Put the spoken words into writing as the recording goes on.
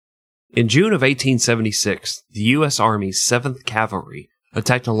In June of 1876, the U.S. Army's 7th Cavalry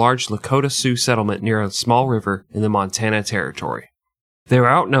attacked a large Lakota Sioux settlement near a small river in the Montana Territory. They were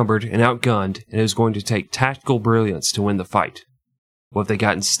outnumbered and outgunned, and it was going to take tactical brilliance to win the fight. What they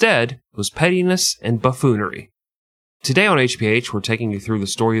got instead was pettiness and buffoonery. Today on HPH, we're taking you through the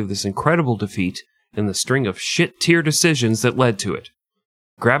story of this incredible defeat and the string of shit-tier decisions that led to it.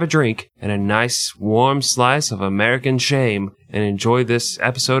 Grab a drink and a nice, warm slice of American shame and enjoy this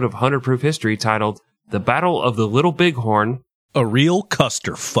episode of 100 Proof History titled The Battle of the Little Bighorn. A real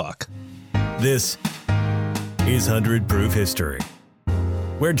clusterfuck. This is 100 Proof History.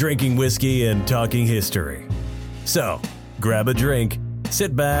 We're drinking whiskey and talking history. So, grab a drink,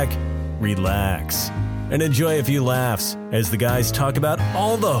 sit back, relax, and enjoy a few laughs as the guys talk about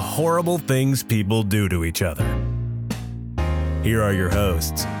all the horrible things people do to each other. Here are your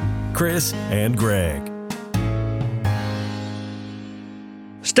hosts, Chris and Greg.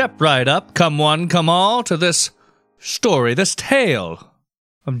 Step right up, come one, come all, to this story, this tale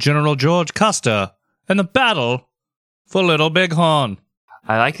of General George Custer and the battle for Little Bighorn.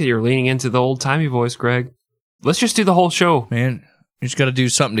 I like that you're leaning into the old-timey voice, Greg. Let's just do the whole show. Man, you just got to do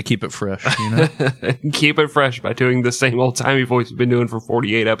something to keep it fresh, you know? Keep it fresh by doing the same old-timey voice we've been doing for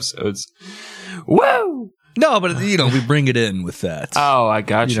 48 episodes. Woo! No, but, you know, we bring it in with that. Oh, I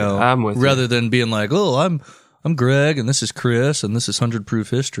got you. I'm with you. Rather than being like, oh, I'm Greg, and this is Chris, and this is 100 Proof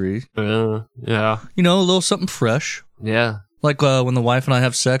History. Yeah. You know, a little something fresh. Yeah. Like when the wife and I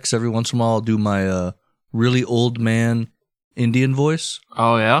have sex, every once in a while I'll do my really old man Indian voice.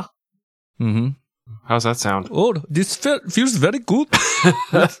 Oh, yeah? Mm-hmm. How's that sound? Oh, this feels very good.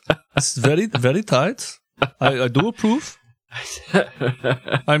 It's very, very tight. I do approve.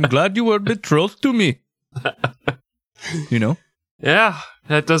 I'm glad you were betrothed to me. You know? Yeah,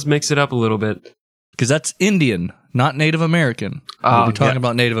 that does mix it up a little bit. Because that's Indian, not Native American. We'll be talking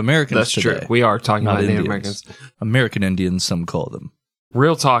about Native Americans That's today. true. We are talking Not about Native Indians. Americans. American Indians, some call them.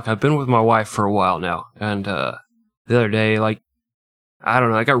 Real talk, I've been with my wife for a while now. And the other day, I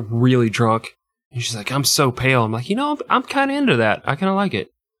don't know, I got really drunk. And she's like, I'm so pale. I'm like, I'm kind of into that. I kind of like it.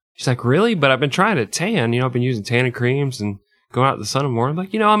 She's like, really? But I've been trying to tan. I've been using tanning creams and going out in the sun in the morning. I'm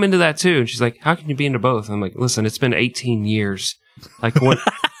like, I'm into that too. And she's like, how can you be into both? And I'm like, listen, it's been 18 years. Like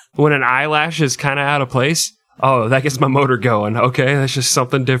when an eyelash is kind of out of place, oh, that gets my motor going. Okay, that's just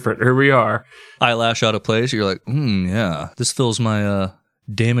something different. Here we are. Eyelash out of place. You're like, yeah, this fills my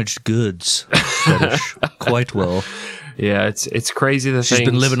damaged goods fetish quite well. Yeah, it's crazy. She's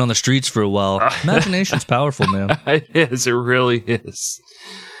been living on the streets for a while. Imagination's powerful, man. It is. It really is.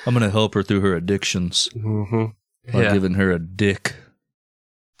 I'm going to help her through her addictions by giving her a dick.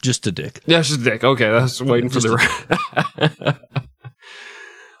 Just a dick. Yeah, just a dick. Okay, I was waiting for the...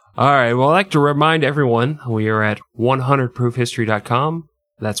 All right, well, I'd like to remind everyone we are at 100proofhistory.com.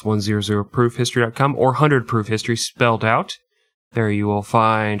 That's 100proofhistory.com or 100proofhistory spelled out. There you will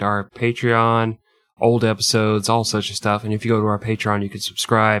find our Patreon, old episodes, all such stuff. And if you go to our Patreon, you can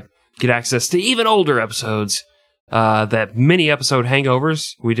subscribe, get access to even older episodes. That mini episode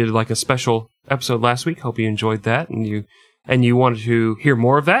hangovers. We did like a special episode last week. Hope you enjoyed that and you wanted to hear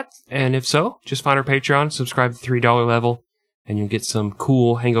more of that. And if so, just find our Patreon, subscribe to the $3 level, and you'll get some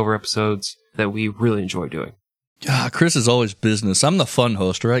cool hangover episodes that we really enjoy doing. Chris is always business. I'm the fun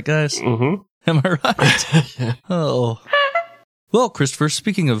host, right, guys? Mm-hmm. Am I right? Oh. Well, Christopher,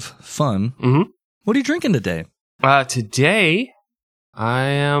 speaking of fun, what are you drinking today? Today, I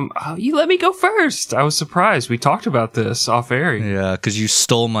am... you let me go first. I was surprised. We talked about this off air. Yeah, because you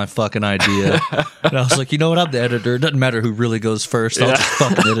stole my fucking idea. And I was like, you know what? I'm the editor. It doesn't matter who really goes first. I'll just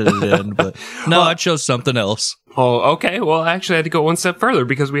fucking edit it in. But no, I chose something else. Oh, okay. Well, actually, I had to go one step further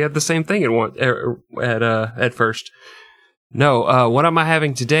because we had the same thing at first. No, what am I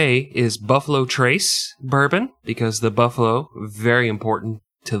having today is Buffalo Trace bourbon because the buffalo, very important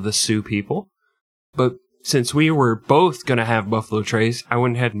to the Sioux people. But since we were both going to have Buffalo Trace, I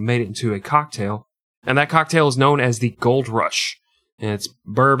went ahead and made it into a cocktail. And that cocktail is known as the Gold Rush. And it's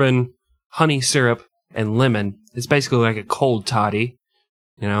bourbon, honey syrup, and lemon. It's basically like a cold toddy.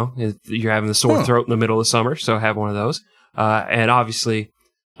 You're having the sore throat in the middle of summer, so have one of those. And obviously,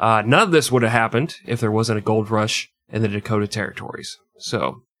 none of this would have happened if there wasn't a gold rush in the Dakota Territories.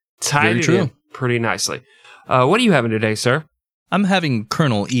 So, tied it in pretty nicely. What are you having today, sir? I'm having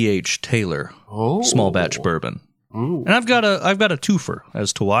Colonel E.H. Taylor, small batch bourbon. Ooh. And I've got a twofer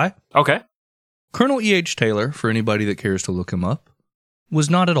as to why. Okay. Colonel E.H. Taylor, for anybody that cares to look him up, was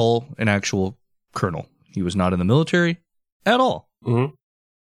not at all an actual colonel. He was not in the military at all. Mm-hmm.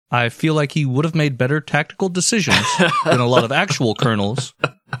 I feel like he would have made better tactical decisions than a lot of actual colonels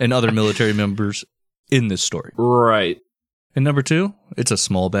and other military members in this story. Right. And number 2, it's a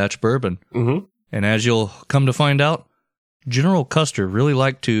small batch bourbon. Mm-hmm. And as you'll come to find out, General Custer really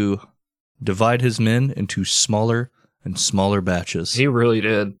liked to divide his men into smaller and smaller batches. He really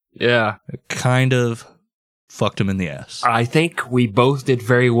did. Yeah. It kind of fucked him in the ass. I think we both did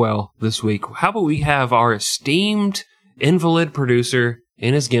very well this week. How about we have our esteemed invalid producer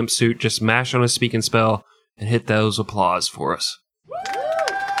in his gimp suit just mash on a speak and spell and hit those applause for us.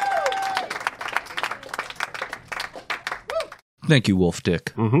 Thank you, Wolf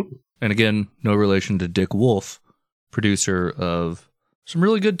Dick. Mm-hmm. And again, no relation to Dick Wolf, producer of some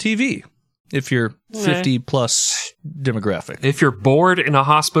really good TV, if you're 50 plus demographic. If you're bored in a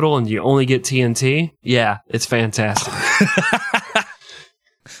hospital and you only get TNT, yeah, it's fantastic.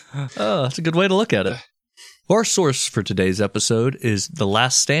 Oh, that's a good way to look at it. Our source for today's episode is The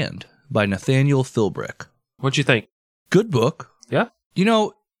Last Stand by Nathaniel Philbrick. What'd you think? Good book. Yeah. You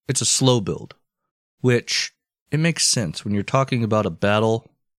know, it's a slow build, which it makes sense when you're talking about a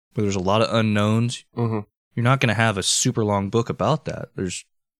battle where there's a lot of unknowns. Mm-hmm. You're not going to have a super long book about that. There's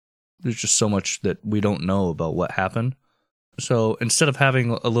just so much that we don't know about what happened. So instead of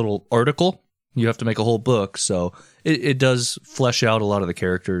having a little article, you have to make a whole book. So it does flesh out a lot of the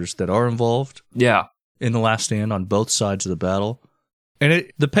characters that are involved. Yeah. In The Last Stand on both sides of the battle.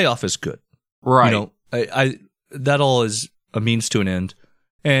 And the payoff is good. Right. You know, I that all is a means to an end.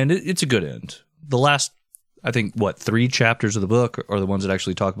 And it's a good end. The last, I think, 3 chapters of the book are the ones that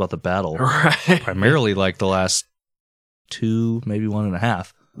actually talk about the battle. Right. Primarily like the last 2, maybe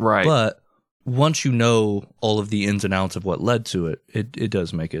 1.5. Right. But once you know all of the ins and outs of what led to it, it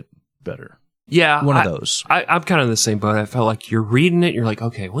does make it better. Yeah. One of those. I'm kind of in the same boat. I felt like you're reading it, you're like,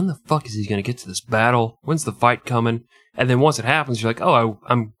 okay, when the fuck is he going to get to this battle? When's the fight coming? And then once it happens, you're like, oh,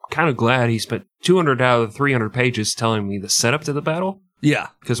 I'm kind of glad he spent 200 out of the 300 pages telling me the setup to the battle. Yeah.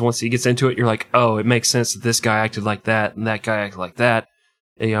 Because once he gets into it, you're like, oh, it makes sense that this guy acted like that and that guy acted like that.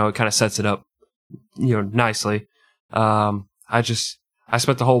 And, you know, it kind of sets it up, you know, nicely. I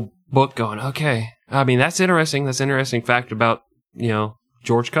spent the whole book going, okay, I mean, that's interesting. That's an interesting fact about, you know,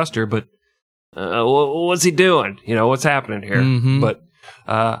 George Custer, but what's he doing? You know, what's happening here? Mm-hmm. But,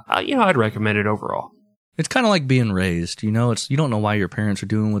 you know, I'd recommend it overall. It's kind of like being raised. You know, you don't know why your parents are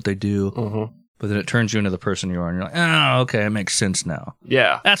doing what they do, Mm-hmm. but then it turns you into the person you are, and you're like, oh, okay, it makes sense now.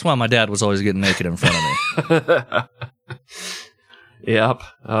 Yeah. That's why my dad was always getting naked in front of me. Yep.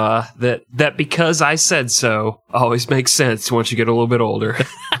 That because I said so always makes sense once you get a little bit older.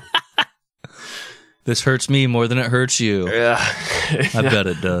 This hurts me more than it hurts you. Yeah. I bet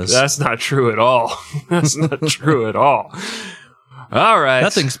it does. That's not true at all. That's not true at all. All right.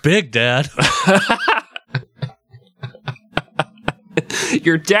 That thing's big, Dad.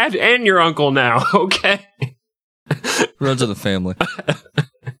 Your dad and your uncle now, okay? Runs in the family.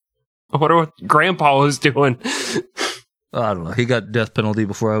 I wonder what Grandpa was doing. I don't know. He got death penalty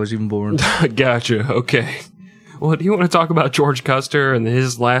before I was even born. Gotcha, okay. Well, do you want to talk about George Custer and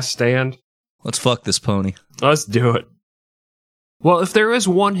his last stand? Let's fuck this pony. Let's do it. Well, if there is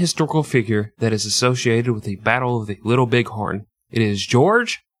one historical figure that is associated with the Battle of the Little Bighorn, it is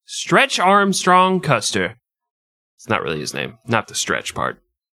George Stretch Armstrong Custer. It's not really his name, not the stretch part.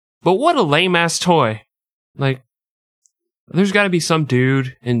 But what a lame-ass toy. Like, there's got to be some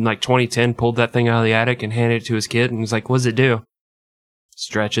dude in, 2010 pulled that thing out of the attic and handed it to his kid, and he's like, what does it do?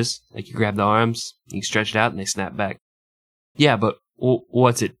 Stretches. Like, you grab the arms, you stretch it out, and they snap back. Yeah, but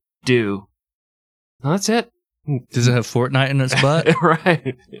what's it do? Well, that's it. Does it have Fortnite in its butt?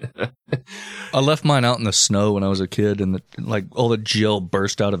 Right. I left mine out in the snow when I was a kid, and all the gel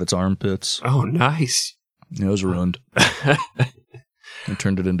burst out of its armpits. Oh, nice. It was ruined. I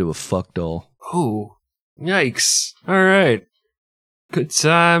turned it into a fuck doll. Oh, yikes. All right. Good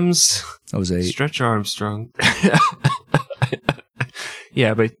times. I was 8. Stretch Armstrong.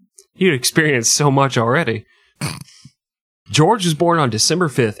 Yeah, but you'd experienced so much already. George was born on December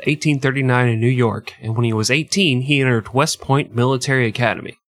 5th, 1839 in New York, and when he was 18, he entered West Point Military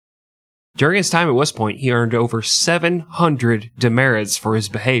Academy. During his time at West Point, he earned over 700 demerits for his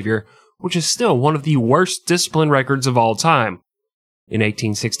behavior, which is still one of the worst discipline records of all time. In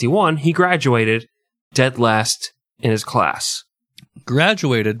 1861, he graduated dead last in his class.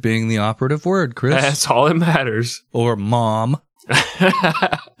 Graduated being the operative word, Chris. That's all that matters. Or mom.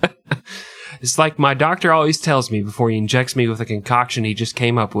 It's like my doctor always tells me before he injects me with a concoction he just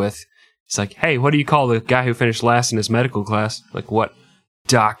came up with. It's like, hey, what do you call the guy who finished last in his medical class? Like, what?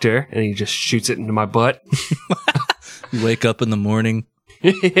 Doctor. And he just shoots it into my butt. You wake up in the morning.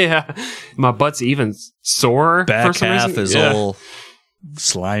 Yeah. My butt's even sore. Back for some half reason. is all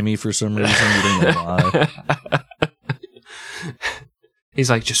slimy for some reason. You don't know why. He's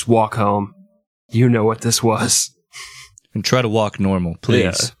like, just walk home. You know what this was. And try to walk normal, please.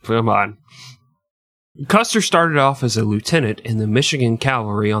 Yeah, come on. Custer started off as a lieutenant in the Michigan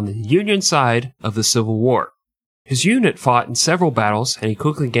Cavalry on the Union side of the Civil War. His unit fought in several battles, and he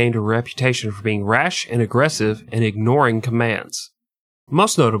quickly gained a reputation for being rash and aggressive and ignoring commands.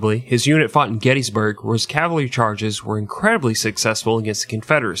 Most notably, his unit fought in Gettysburg, where his cavalry charges were incredibly successful against the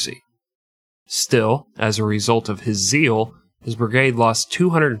Confederacy. Still, as a result of his zeal, his brigade lost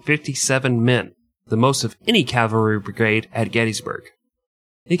 257 men, the most of any cavalry brigade at Gettysburg.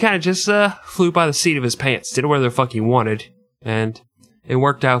 He kind of just flew by the seat of his pants, did whatever the fuck he wanted, and it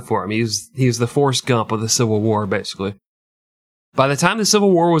worked out for him. He was the Forrest Gump of the Civil War, basically. By the time the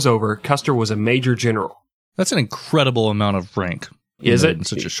Civil War was over, Custer was a major general. That's an incredible amount of rank. Is it? In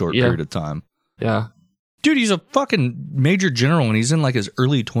such a short period of time. Yeah. Dude, he's a fucking major general and he's in like his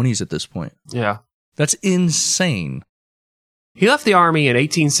early 20s at this point. Yeah. That's insane. He left the Army in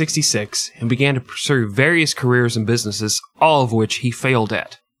 1866 and began to pursue various careers and businesses, all of which he failed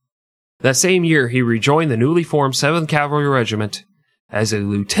at. That same year, he rejoined the newly formed 7th Cavalry Regiment as a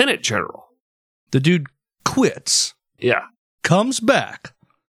lieutenant general. The dude quits, Yeah. comes back,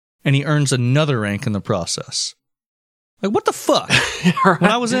 and he earns another rank in the process. Like, what the fuck? Right.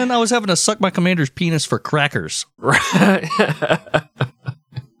 When I was having to suck my commander's penis for crackers. Right.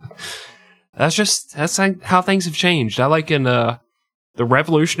 That's like how things have changed. I like in the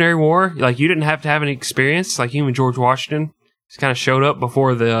Revolutionary War, like you didn't have to have any experience. Like even George Washington, he's kind of showed up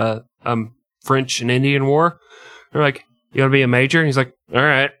before the French and Indian War. They're like, "You want to be a major?" And he's like, "All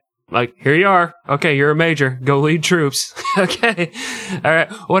right." Like, "Here you are. Okay, you're a major. Go lead troops." Okay. All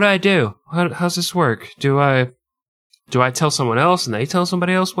right. What do I do? How's this work? Do I tell someone else and they tell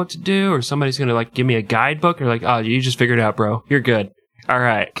somebody else what to do, or somebody's gonna like give me a guidebook? Or like, "Oh, you just figured it out, bro. You're good. All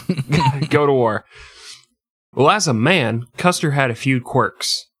right, go to war." Well, as a man, Custer had a few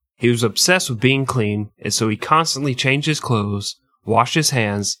quirks. He was obsessed with being clean, and so he constantly changed his clothes, washed his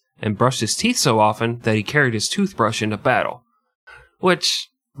hands, and brushed his teeth so often that he carried his toothbrush into battle. Which,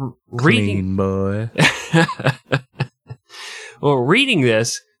 reading... Clean boy. Well, reading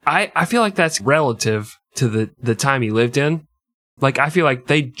this, I feel like that's relative to the time he lived in. Like, I feel like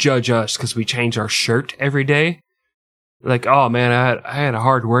they judge us because we change our shirt every day. Like, "Oh man, I had a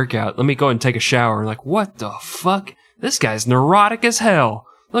hard workout. Let me go and take a shower." Like, what the fuck? This guy's neurotic as hell.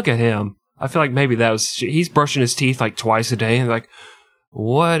 Look at him. I feel like maybe he's brushing his teeth like twice a day, and like,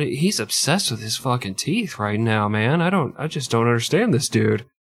 what? He's obsessed with his fucking teeth right now, man. I just don't understand this dude.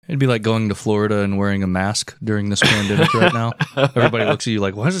 It'd be like going to Florida and wearing a mask during this pandemic right now. Everybody looks at you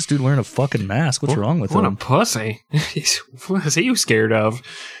like, "Why is this dude wearing a fucking mask? What's wrong with him?" What a pussy. What is he scared of?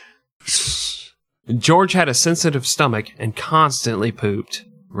 George had a sensitive stomach and constantly pooped.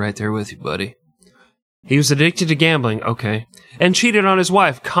 Right there with you, buddy. He was addicted to gambling, okay, and cheated on his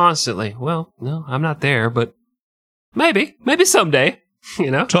wife constantly. Well, no, I'm not there, but maybe someday, you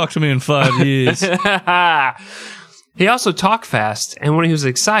know? Talk to me in 5 years. He also talked fast, and when he was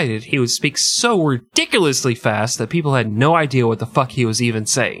excited, he would speak so ridiculously fast that people had no idea what the fuck he was even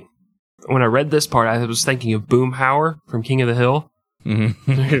saying. When I read this part, I was thinking of Boomhauer from King of the Hill.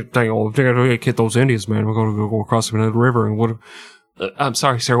 Mm-hmm. We're gonna get those Indians, man. We're gonna go across the river and what? I'm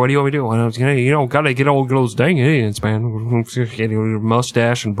sorry, sir. What do you want me to do? Gotta get all those dang Indians, man. Getting a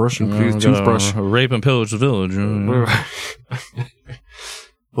mustache and brushing toothbrush. Rape and pillage the village.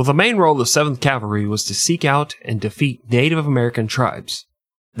 Well, the main role of the 7th Cavalry was to seek out and defeat Native American tribes.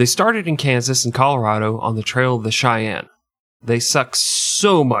 They started in Kansas and Colorado on the trail of the Cheyenne. They sucked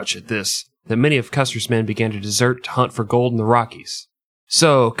so much at this that many of Custer's men began to desert to hunt for gold in the Rockies.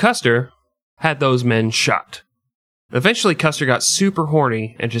 So Custer had those men shot. Eventually, Custer got super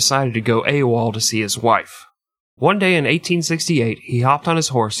horny and decided to go AWOL to see his wife. One day in 1868, he hopped on his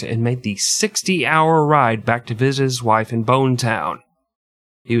horse and made the 60-hour ride back to visit his wife in Bonetown.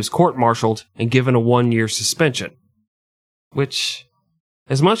 He was court-martialed and given a 1-year suspension. Which,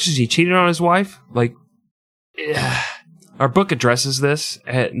 as much as he cheated on his wife, like, our book addresses this.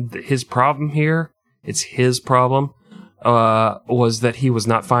 His problem here, it's his problem, was that he was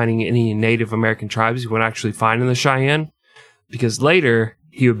not finding any Native American tribes. He wasn't actually finding the Cheyenne. Because later,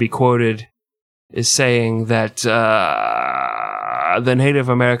 he would be quoted as saying that the Native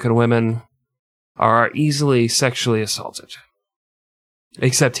American women are easily sexually assaulted.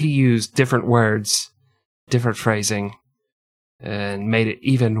 Except he used different words, different phrasing, and made it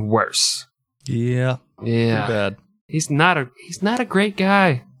even worse. Yeah. Yeah. Too bad. He's not a great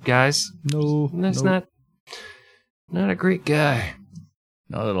guy, guys. No. That's nope. not a great guy.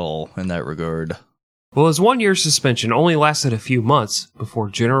 Not at all in that regard. Well, his 1-year suspension only lasted a few months before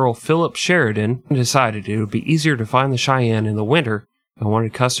General Philip Sheridan decided it would be easier to find the Cheyenne in the winter and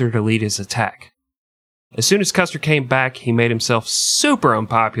wanted Custer to lead his attack. As soon as Custer came back, he made himself super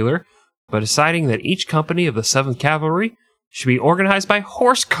unpopular by deciding that each company of the 7th Cavalry should be organized by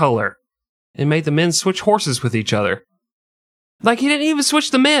horse color, and made the men switch horses with each other. Like, he didn't even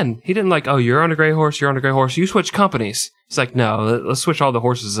switch the men. He didn't like, oh, you're on a gray horse, you're on a gray horse, you switch companies. He's like, no, let's switch all the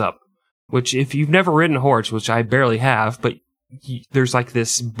horses up. Which, if you've never ridden a horse, which I barely have, but there's like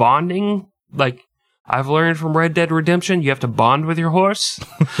this bonding, like, I've learned from Red Dead Redemption, you have to bond with your horse.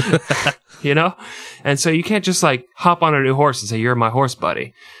 You know? And so you can't just like hop on a new horse and say, you're my horse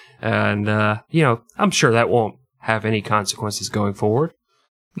buddy. And, you know, I'm sure that won't have any consequences going forward.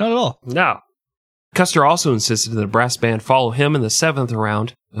 Not at all. No. Custer also insisted that the brass band follow him in the 7th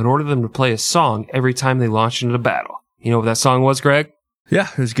round and ordered them to play a song every time they launched into battle. You know what that song was, Greg? Yeah,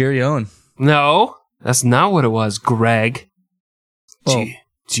 it was Gary Owen. No, that's not what it was, Greg. Oh,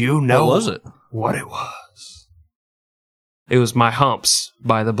 Do you know what was it? What it was? It was My Humps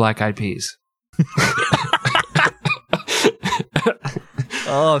by the Black Eyed Peas.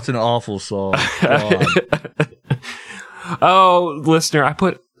 Oh, it's an awful song. God. Oh, listener, I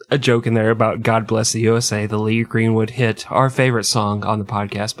put a joke in there about God Bless the USA, the Lee Greenwood hit, our favorite song on the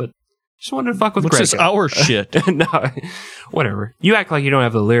podcast, but just wanted to fuck with What's Greg. this our shit? No, whatever. You act like you don't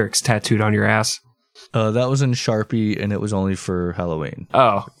have the lyrics tattooed on your ass. That was in Sharpie, and it was only for Halloween.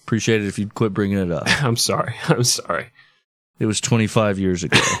 Oh. Appreciate it if you'd quit bringing it up. I'm sorry. I'm sorry. It was 25 years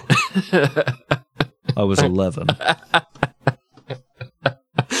ago. I was 11.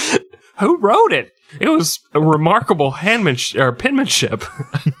 Who wrote it? It was a remarkable penmanship.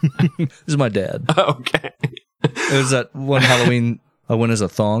 This is my dad. Okay. It was that one Halloween I went as a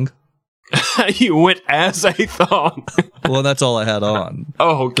thong. You went as a thong. Well, that's all I had on.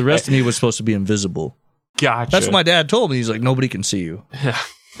 Oh, okay. The rest of me was supposed to be invisible. Gotcha. That's what my dad told me. He's like, nobody can see you.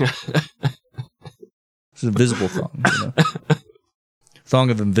 It's an invisible thong, you know? Thong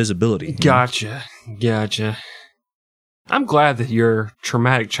of invisibility. Gotcha. I'm glad that your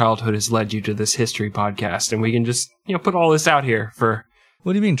traumatic childhood has led you to this history podcast, and we can just, you know, put all this out here for...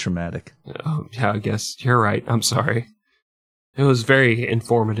 What do you mean traumatic? Oh, yeah, I guess you're right. I'm sorry. It was very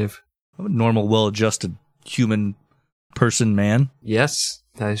informative. I'm a normal, well-adjusted human person, man. Yes,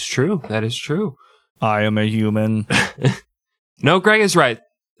 that is true. That is true. I am a human. No, Greg is right.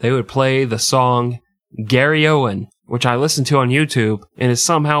 They would play the song Gary Owen, which I listened to on YouTube, and is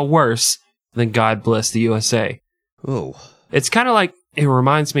somehow worse than God Bless the USA. Oh. It's kind of like, it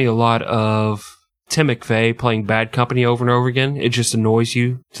reminds me a lot of Tim McVeigh playing Bad Company over and over again. It just annoys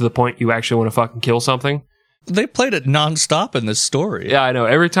you to the point you actually want to fucking kill something. They played it nonstop in this story. Yeah, I know.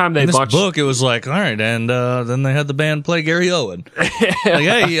 Every time they in this launched... book, it was like, all right, and then they had the band play Gary Owen. Like,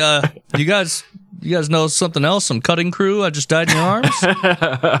 hey, you guys know something else? Some cutting crew? I just died in your arms?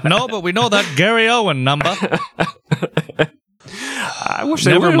 No, but we know that Gary Owen number. I wish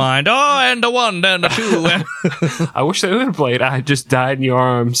they Never mind. Oh, and a one, and a two. I wish they would have played I Just Died in Your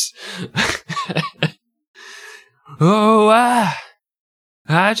Arms. Oh,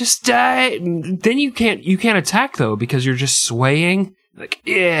 I just died. Then you can't attack, though, because you're just swaying. Like,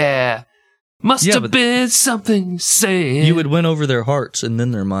 yeah. Must have been something said. You would win over their hearts and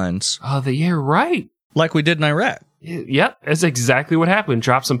then their minds. Oh, yeah, right. Like we did in Iraq. Yep, that's exactly what happened.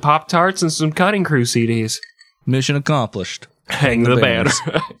 Drop some Pop-Tarts and some Cutting Crew CDs. Mission accomplished. Hang the banner.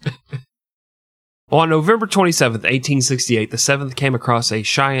 On November 27th, 1868, the 7th came across a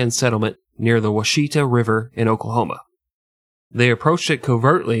Cheyenne settlement near the Washita River in Oklahoma. They approached it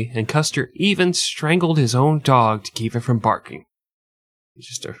covertly, and Custer even strangled his own dog to keep it from barking. He's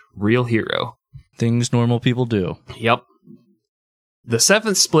just a real hero. Things normal people do. Yep. The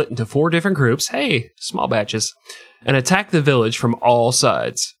 7th split into 4 different groups, hey, small batches, and attacked the village from all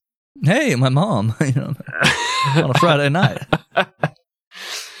sides. Hey, my mom, on a Friday night.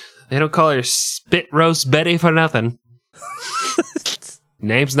 They don't call her Spit Roast Betty for nothing.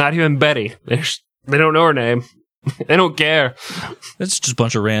 Name's not even Betty. They don't know her name. They don't care. It's just a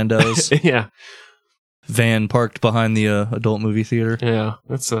bunch of randos. Yeah. Van parked behind the adult movie theater. Yeah,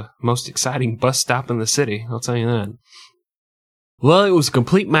 that's the most exciting bus stop in the city, I'll tell you that. Well, it was a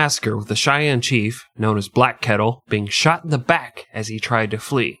complete massacre with the Cheyenne chief, known as Black Kettle, being shot in the back as he tried to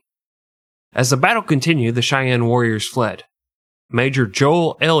flee. As the battle continued, the Cheyenne warriors fled. Major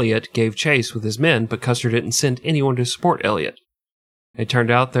Joel Elliott gave chase with his men, but Custer didn't send anyone to support Elliott. It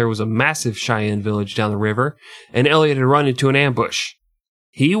turned out there was a massive Cheyenne village down the river, and Elliott had run into an ambush.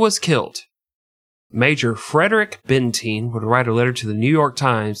 He was killed. Major Frederick Benteen would write a letter to the New York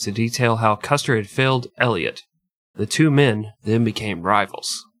Times to detail how Custer had failed Elliott. The two men then became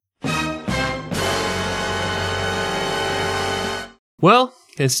rivals. Well,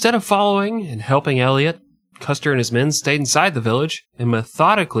 instead of following and helping Elliott, Custer and his men stayed inside the village and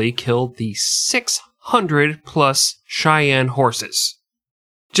methodically killed the 600 plus Cheyenne horses.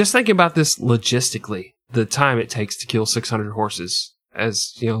 Just think about this logistically, the time it takes to kill 600 horses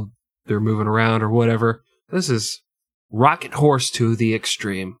as, they're moving around or whatever. This is rocket horse to the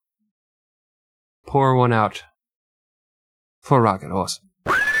extreme. Pour one out for rocket horse.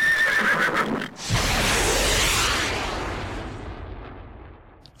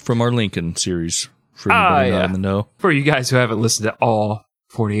 From our Lincoln series, for anybody not in the know. For you guys who haven't listened to all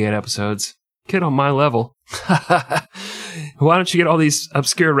 48 episodes, get on my level. Why don't you get all these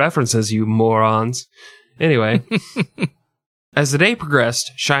obscure references, you morons? Anyway, as the day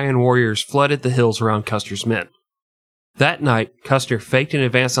progressed, Cheyenne warriors flooded the hills around Custer's men. That night, Custer faked an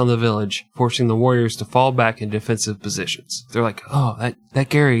advance on the village, forcing the warriors to fall back in defensive positions. They're like, oh, that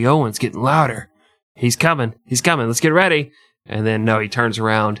Gary Owen's getting louder. He's coming, let's get ready. And then, no, he turns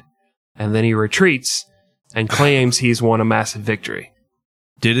around, and then he retreats and claims he's won a massive victory.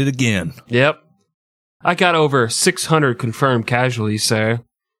 Did it again. Yep. I got over 600 confirmed casualties, sir.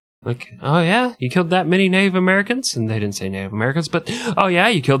 Like, oh yeah, you killed that many Native Americans? And they didn't say Native Americans, but, oh yeah,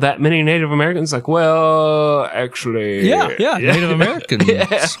 you killed that many Native Americans? Like, well, actually... Yeah, Native American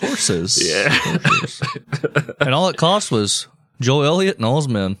horses. Yeah. Horses. And all it cost was Joe Elliott and all his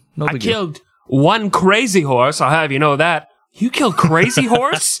men. No big deal. Killed one crazy horse, I'll have you know that. You killed Crazy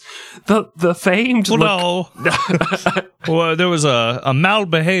Horse? The famed... Well, no. Well, there was a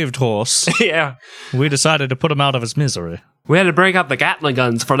mal-behaved horse. Yeah. We decided to put him out of his misery. We had to break out the Gatling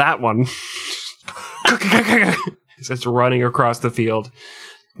guns for that one. He's just running across the field.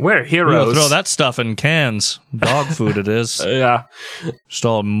 We're heroes. We'll throw that stuff in cans. Dog food it is. Yeah. Just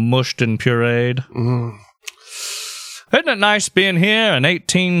all mushed and pureed. Mm. Isn't it nice being here in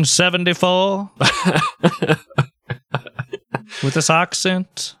 1874? With this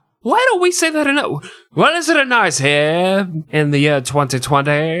accent? Why don't we say that enough? Well, isn't it nice here in the year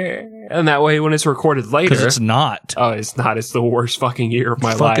 2020? And that way, when it's recorded later... Because it's not. Oh, it's not. It's the worst fucking year of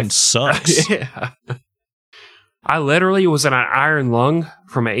my life. Fucking sucks. Yeah. I literally was in an iron lung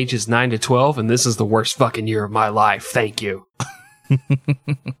from ages 9 to 12, and this is the worst fucking year of my life. Thank you.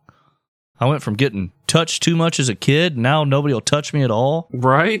 I went from getting touched too much as a kid, now nobody will touch me at all.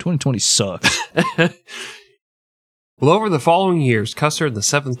 Right? 2020 sucks. Well, over the following years, Custer and the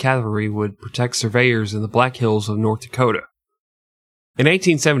 7th Cavalry would protect surveyors in the Black Hills of North Dakota. In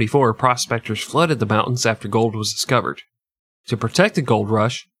 1874, prospectors flooded the mountains after gold was discovered. To protect the gold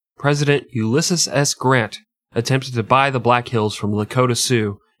rush, President Ulysses S. Grant attempted to buy the Black Hills from Lakota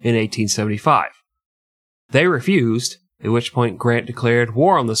Sioux in 1875. They refused, at which point Grant declared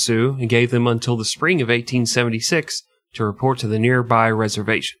war on the Sioux and gave them until the spring of 1876 to report to the nearby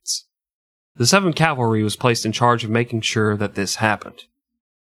reservations. The 7th Cavalry was placed in charge of making sure that this happened.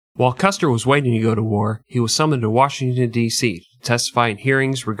 While Custer was waiting to go to war, he was summoned to Washington, D.C. to testify in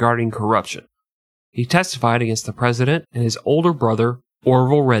hearings regarding corruption. He testified against the president and his older brother,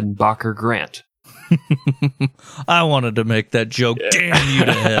 Orville Redenbacher Grant. I wanted to make that joke. Damn you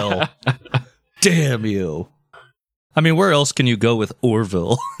to hell. Damn you. I mean, where else can you go with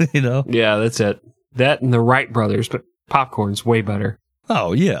Orville, you know? Yeah, that's it. That and the Wright brothers, but popcorn's way better.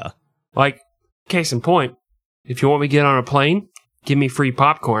 Oh, yeah. Like, case in point, if you want me to get on a plane, give me free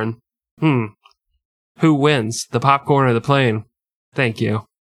popcorn. Who wins, the popcorn or the plane? Thank you.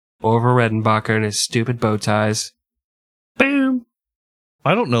 Orville Redenbacher and his stupid bow ties. Boom!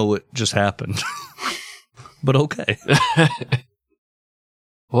 I don't know what just happened, but okay.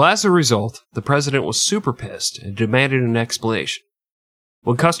 Well, as a result, the president was super pissed and demanded an explanation.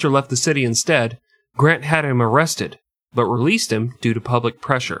 When Custer left the city instead, Grant had him arrested, but released him due to public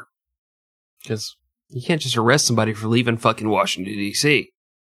pressure. Because you can't just arrest somebody for leaving fucking Washington, D.C.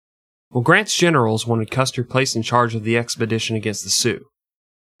 Well, Grant's generals wanted Custer placed in charge of the expedition against the Sioux.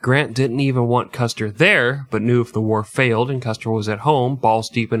 Grant didn't even want Custer there, but knew if the war failed and Custer was at home, balls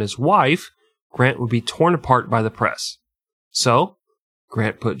deep in his wife, Grant would be torn apart by the press. So,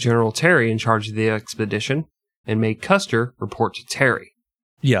 Grant put General Terry in charge of the expedition and made Custer report to Terry.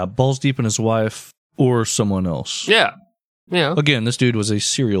 Yeah, balls deep in his wife or someone else. Yeah. Yeah. Again, this dude was a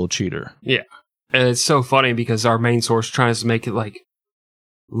serial cheater. Yeah. And it's so funny because our main source tries to make it like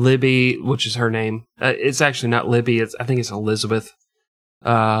Libby, which is her name. It's actually not Libby. I think it's Elizabeth.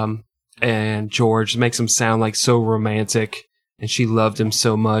 And George makes him sound like so romantic. And she loved him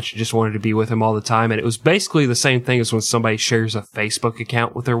so much. Just wanted to be with him all the time. And it was basically the same thing as when somebody shares a Facebook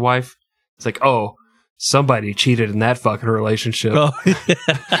account with their wife. It's like, oh, somebody cheated in that fucking relationship. Oh,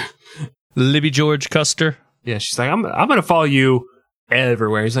 yeah. Libby George Custer. Yeah, she's like, I'm going to follow you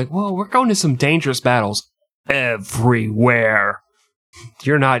everywhere. He's like, well, we're going to some dangerous battles. Everywhere.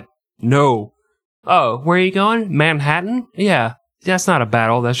 You're not... No. Oh, where are you going? Manhattan? Yeah. That's not a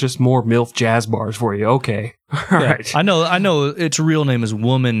battle. That's just more MILF jazz bars for you. Okay. All right. I know its real name is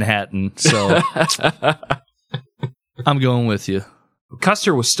Womanhattan, so I'm going with you.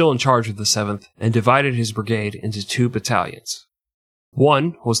 Custer was still in charge of the 7th and divided his brigade into 2 battalions.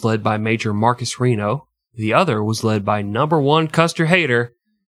 One was led by Major Marcus Reno. The other was led by #1 Custer hater,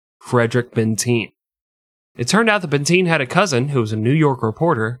 Frederick Benteen. It turned out that Benteen had a cousin who was a New York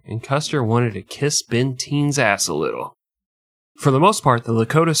reporter, and Custer wanted to kiss Benteen's ass a little. For the most part, the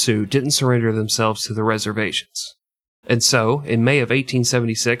Lakota Sioux didn't surrender themselves to the reservations. And so, in May of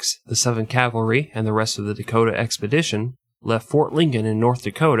 1876, the 7th Cavalry and the rest of the Dakota expedition left Fort Lincoln in North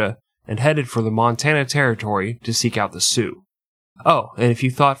Dakota and headed for the Montana Territory to seek out the Sioux. Oh, and if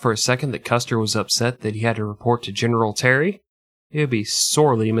you thought for a second that Custer was upset that he had to report to General Terry, you'd be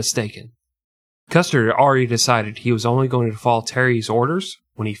sorely mistaken. Custer had already decided he was only going to follow Terry's orders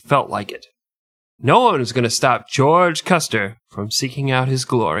when he felt like it. No one was going to stop George Custer from seeking out his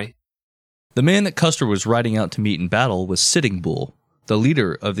glory. The man that Custer was riding out to meet in battle was Sitting Bull, the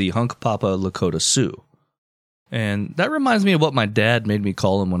leader of the Hunkpapa Lakota Sioux. And that reminds me of what my dad made me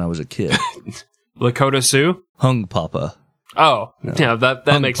call him when I was a kid. Lakota Sioux? Hungpapa. Oh, no. Yeah,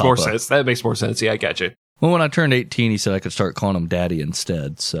 that makes more Papa. sense. That makes more sense. Yeah, I got you. Well, when I turned 18, he said I could start calling him Daddy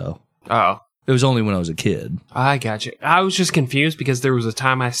instead, so Oh, it was only when I was a kid. I got you. I was just confused because there was a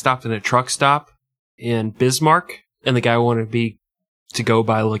time I stopped in a truck stop in Bismarck, and the guy wanted me to go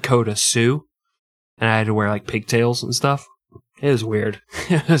by Lakota Sioux, and I had to wear like pigtails and stuff. It was weird.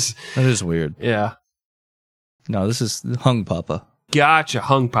 That is weird. Yeah. No, this is Hungpapa. Gotcha,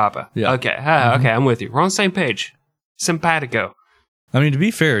 Hungpapa. Yeah. Okay, okay, I'm with you. We're on the same page. Simpatico. I mean, to be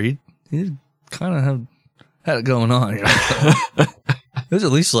fair, he kind of had it going on. You know? It was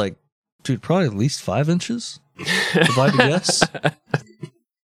at least like, dude, probably at least 5 inches, if I had to guess.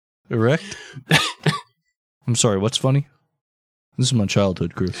 Erect. I'm sorry, what's funny? This is my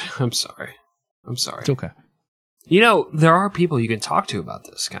childhood, Chris. I'm sorry. It's okay. You know, there are people you can talk to about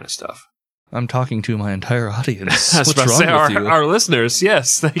this kind of stuff. I'm talking to my entire audience. I was What's about to wrong say, with you? our listeners,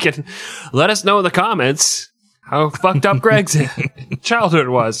 yes, they can let us know in the comments how fucked up Greg's childhood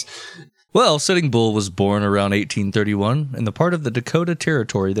was. Well, Sitting Bull was born around 1831 in the part of the Dakota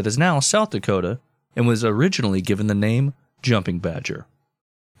Territory that is now South Dakota and was originally given the name Jumping Badger.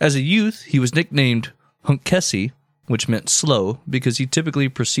 As a youth, he was nicknamed Hunkessi, which meant slow because he typically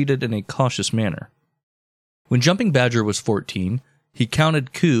proceeded in a cautious manner. When Jumping Badger was 14, he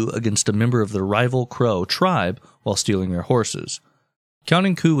counted coup against a member of the rival Crow tribe while stealing their horses.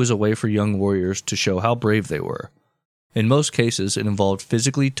 Counting coup was a way for young warriors to show how brave they were. In most cases, it involved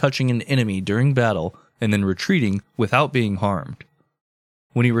physically touching an enemy during battle and then retreating without being harmed.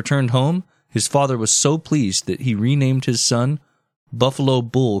 When he returned home, his father was so pleased that he renamed his son Buffalo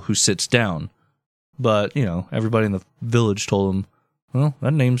Bull Who Sits Down. But, everybody in the village told him, well,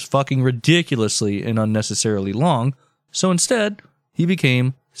 that name's fucking ridiculously and unnecessarily long, so instead, he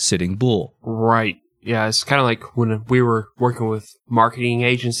became Sitting Bull. Right. Yeah, it's kind of like when we were working with marketing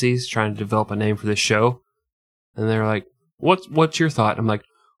agencies trying to develop a name for this show. And they're like, what's your thought? I'm like,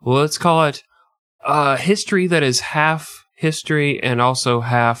 well, let's call it history that is half history and also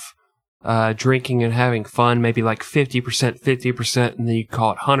half drinking and having fun, maybe like 50%, and then you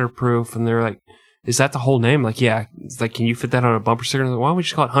call it 100 proof. And they're like, is that the whole name? Like, yeah. It's like, can you fit that on a bumper sticker? Like, why don't we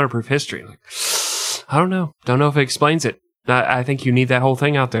just call it 100 proof history? Like, I don't know. Don't know if it explains it. I think you need that whole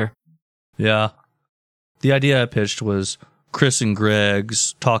thing out there. Yeah. The idea I pitched was Chris and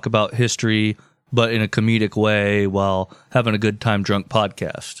Greg's talk about history, but in a comedic way while having a good time drunk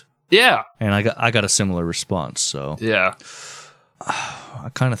podcast. Yeah. And I got a similar response, so Yeah.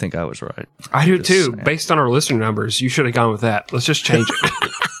 I kind of think I was right. I do Just too. saying. Based on our listener numbers, you should have gone with that. Let's just change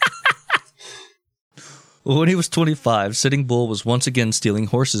it. Well, when he was 25, Sitting Bull was once again stealing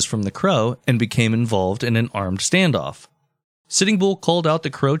horses from the Crow and became involved in an armed standoff. Sitting Bull called out the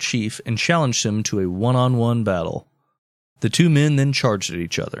Crow chief and challenged him to a one-on-one battle. The two men then charged at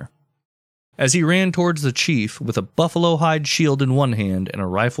each other. As he ran towards the chief with a buffalo hide shield in one hand and a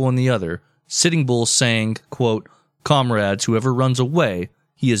rifle in the other, Sitting Bull sang, quote, "Comrades, whoever runs away,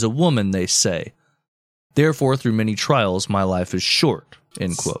 he is a woman, they say. Therefore, through many trials, my life is short,"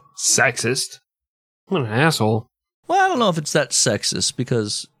 end quote. Sexist. What an asshole. Well, I don't know if it's that sexist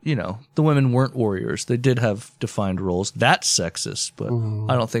because, the women weren't warriors. They did have defined roles. That's sexist, but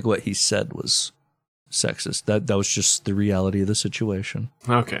I don't think what he said was sexist. That was just the reality of the situation.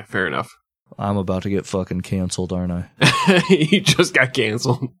 Okay, fair enough. I'm about to get fucking canceled, aren't I? You just got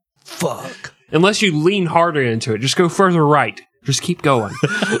canceled. Fuck. Unless you lean harder into it. Just go further right. Just keep going.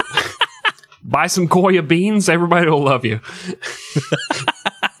 Buy some Goya beans. Everybody will love you.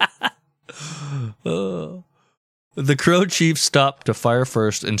 The Crow chief stopped to fire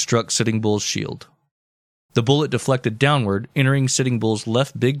first and struck Sitting Bull's shield. The bullet deflected downward, entering Sitting Bull's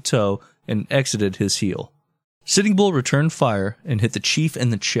left big toe and exited his heel. Sitting Bull returned fire and hit the chief in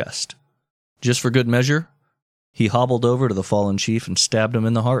the chest. Just for good measure, he hobbled over to the fallen chief and stabbed him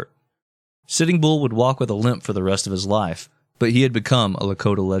in the heart. Sitting Bull would walk with a limp for the rest of his life, but he had become a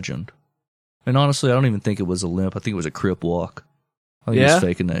Lakota legend. And honestly, I don't even think it was a limp. I think it was a crip walk. I think he was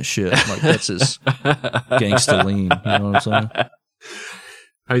faking that shit. Like, that's his gangsta lean. You know what I'm saying?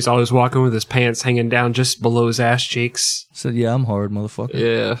 He's always walking with his pants hanging down just below his ass cheeks. Said, yeah, I'm hard, motherfucker.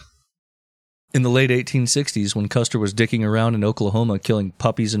 Yeah. In the late 1860s, when Custer was dicking around in Oklahoma killing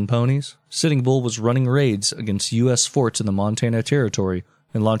puppies and ponies, Sitting Bull was running raids against U.S. forts in the Montana Territory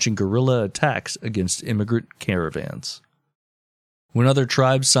and launching guerrilla attacks against immigrant caravans. When other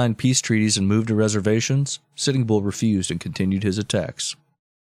tribes signed peace treaties and moved to reservations, Sitting Bull refused and continued his attacks.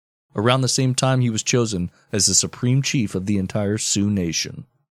 Around the same time, he was chosen as the supreme chief of the entire Sioux Nation.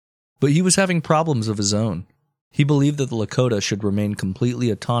 But he was having problems of his own. He believed that the Lakota should remain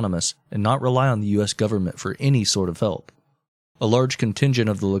completely autonomous and not rely on the U.S. government for any sort of help. A large contingent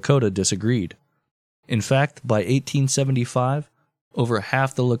of the Lakota disagreed. In fact, by 1875, over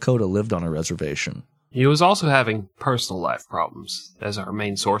half the Lakota lived on a reservation. He was also having personal life problems, as our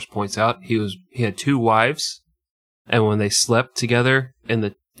main source points out. He had 2 wives, and when they slept together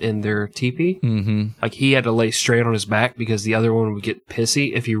in their teepee, like he had to lay straight on his back because the other one would get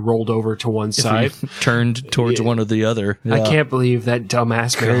pissy if he rolled over to one side, turned towards one or the other. Yeah. I can't believe that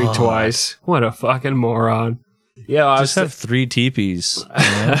dumbass married twice. What a fucking moron! Yeah, just have 3 teepees. You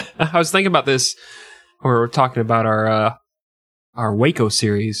know? I was thinking about this. We were talking about our Waco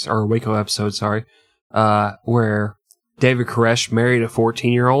series, or Waco episode, sorry. Where David Koresh married a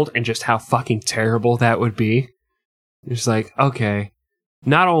 14-year-old and just how fucking terrible that would be. It's like, okay,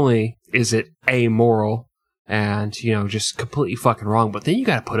 not only is it amoral and, just completely fucking wrong, but then you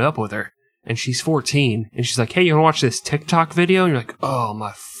gotta put up with her. And she's 14, and she's like, hey, you wanna watch this TikTok video? And you're like, oh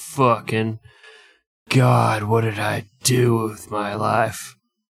my fucking God, what did I do with my life?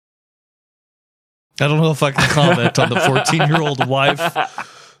 I don't know if I can comment on the 14-year-old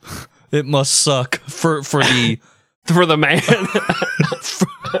wife. It must suck for the man.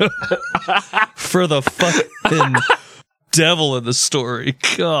 for the fucking devil in the story.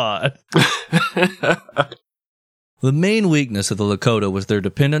 God. The main weakness of the Lakota was their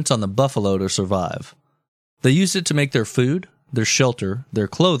dependence on the buffalo to survive. They used it to make their food, their shelter, their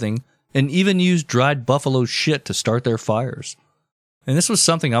clothing, and even used dried buffalo shit to start their fires. And this was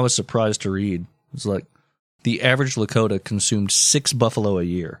something I was surprised to read. It was like, the average Lakota consumed 6 buffalo a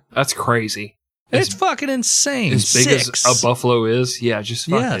year. That's crazy. It's fucking insane. As big 6. as a buffalo is, yeah, just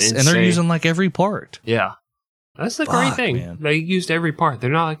fucking insane. And they're using like every part. Yeah. That's the great thing. Man. They used every part. They're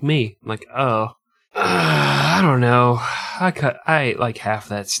not like me. I'm like, I don't know. I ate like half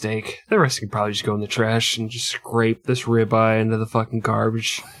that steak. The rest could probably just go in the trash and just scrape this ribeye into the fucking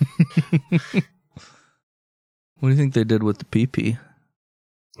garbage. What do you think they did with the pee-pee?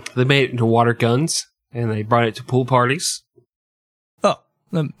 They made it into water guns. And they brought it to pool parties. Oh,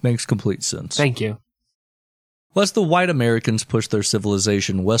 that makes complete sense. Thank you. As the white Americans pushed their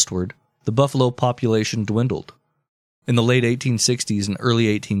civilization westward, the buffalo population dwindled. In the late 1860s and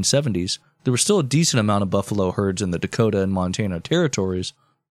early 1870s, there was still a decent amount of buffalo herds in the Dakota and Montana territories,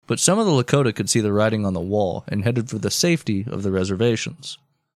 but some of the Lakota could see the writing on the wall and headed for the safety of the reservations.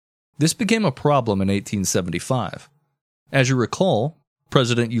 This became a problem in 1875. As you recall,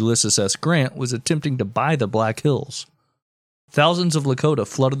 President Ulysses S. Grant was attempting to buy the Black Hills. Thousands of Lakota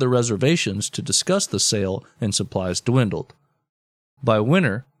flooded the reservations to discuss the sale, and supplies dwindled. By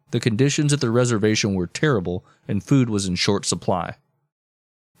winter, the conditions at the reservation were terrible, and food was in short supply.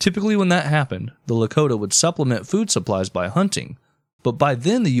 Typically when that happened, the Lakota would supplement food supplies by hunting, but by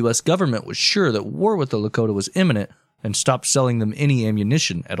then the U.S. government was sure that war with the Lakota was imminent and stopped selling them any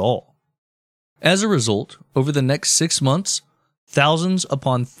ammunition at all. As a result, over the next 6 months, thousands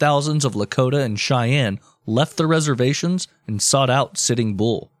upon thousands of Lakota and Cheyenne left the reservations and sought out Sitting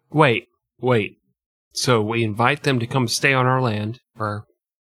Bull. Wait. So we invite them to come stay on our land, or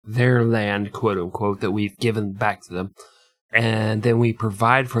their land, quote unquote, that we've given back to them, and then we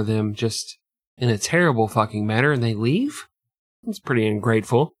provide for them just in a terrible fucking manner, and they leave? That's pretty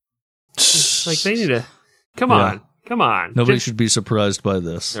ungrateful. Like, they need to... Come on. Nobody should be surprised by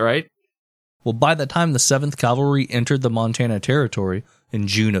this. All right? Well, by the time the 7th Cavalry entered the Montana Territory in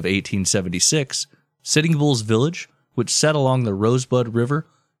June of 1876, Sitting Bull's village, which sat along the Rosebud River,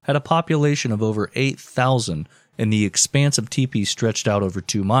 had a population of over 8,000, and the expanse of teepees stretched out over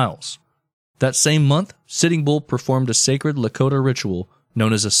 2 miles. That same month, Sitting Bull performed a sacred Lakota ritual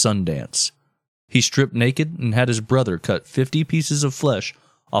known as a sun dance. He stripped naked and had his brother cut 50 pieces of flesh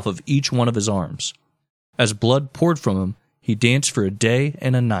off of each one of his arms. As blood poured from him, he danced for a day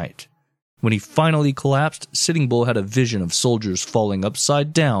and a night. When he finally collapsed, Sitting Bull had a vision of soldiers falling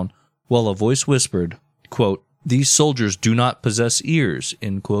upside down while a voice whispered, quote, "These soldiers do not possess ears,"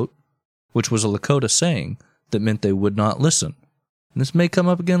 end quote, which was a Lakota saying that meant they would not listen. And this may come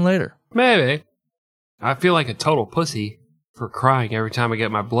up again later. Maybe. I feel like a total pussy for crying every time I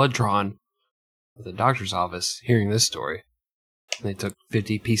get my blood drawn at the doctor's office hearing this story. They took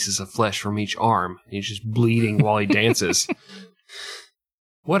 50 pieces of flesh from each arm. And he's just bleeding while he dances.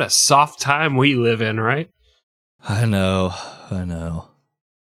 What a soft time we live in, right? I know.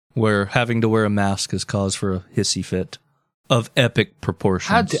 Where having to wear a mask is cause for a hissy fit of epic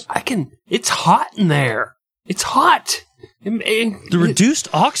proportions. It's hot in there. It's hot. The reduced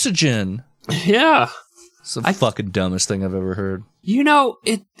oxygen. Yeah. It's the fucking dumbest thing I've ever heard. You know,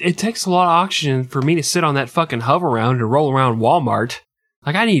 it takes a lot of oxygen for me to sit on that fucking hover round and roll around Walmart.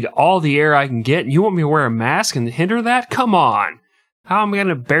 Like, I need all the air I can get, and you want me to wear a mask and hinder that? Come on. How am I going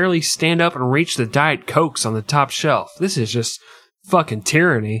to barely stand up and reach the Diet Cokes on the top shelf? This is just fucking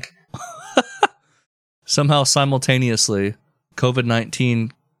tyranny. Somehow, simultaneously,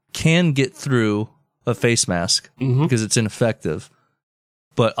 COVID-19 can get through a face mask because it's ineffective.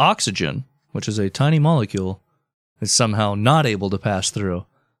 But oxygen, which is a tiny molecule, is somehow not able to pass through.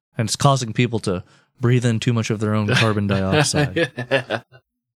 And it's causing people to breathe in too much of their own carbon dioxide.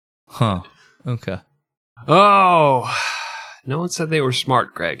 Huh. Okay. Oh, no one said they were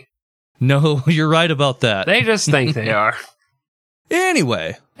smart, Greg. No, you're right about that. They just think they are.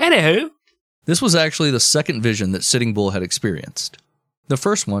 Anyway. Anywho. This was actually the second vision that Sitting Bull had experienced. The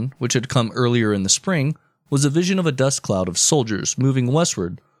first one, which had come earlier in the spring, was a vision of a dust cloud of soldiers moving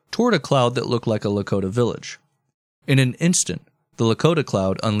westward toward a cloud that looked like a Lakota village. In an instant, the Lakota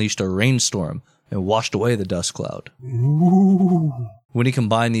cloud unleashed a rainstorm and washed away the dust cloud. Ooh. When he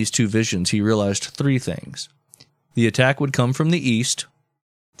combined these two visions, he realized three things. The attack would come from the east,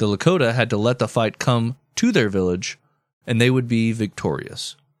 the Lakota had to let the fight come to their village, and they would be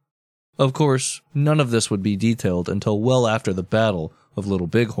victorious. Of course, none of this would be detailed until well after the Battle of Little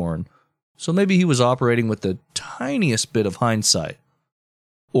Bighorn, so maybe he was operating with the tiniest bit of hindsight.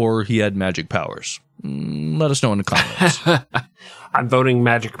 Or he had magic powers. Let us know in the comments. I'm voting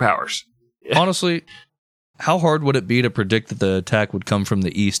magic powers. Honestly, how hard would it be to predict that the attack would come from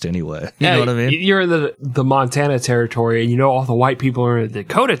the east anyway? You know what I mean? You're in the Montana territory, and you know all the white people are in the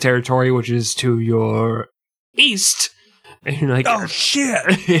Dakota territory, which is to your east. And you're like, oh,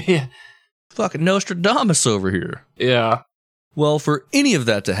 shit! Yeah. Fucking Nostradamus over here. Yeah. Well, for any of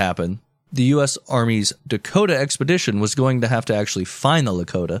that to happen, the U.S. Army's Dakota expedition was going to have to actually find the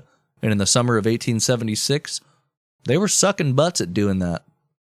Lakota, and in the summer of 1876, they were sucking butts at doing that.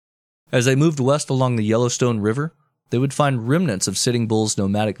 As they moved west along the Yellowstone River, they would find remnants of Sitting Bull's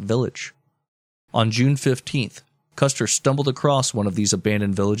nomadic village. On June 15th, Custer stumbled across one of these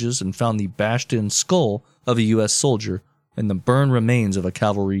abandoned villages and found the bashed-in skull of a U.S. soldier and the burned remains of a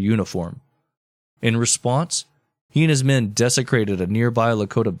cavalry uniform. In response, he and his men desecrated a nearby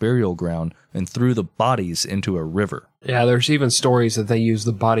Lakota burial ground and threw the bodies into a river. Yeah, there's even stories that they use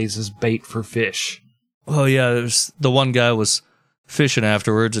the bodies as bait for fish. Oh yeah, the one guy was fishing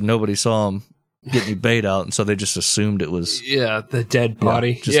afterwards and nobody saw him get any bait out, and so they just assumed it was... Yeah, the dead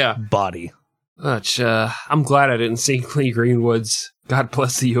body. Body. Which, I'm glad I didn't see Lee Greenwood's God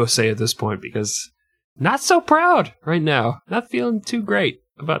Bless the USA at this point, because not so proud right now. Not feeling too great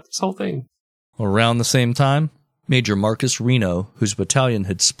about this whole thing. Around the same time, Major Marcus Reno, whose battalion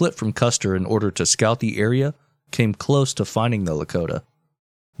had split from Custer in order to scout the area, came close to finding the Lakota.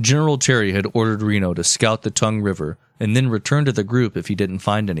 General Terry had ordered Reno to scout the Tongue River and then return to the group if he didn't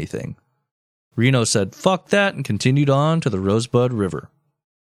find anything. Reno said, "Fuck that," and continued on to the Rosebud River.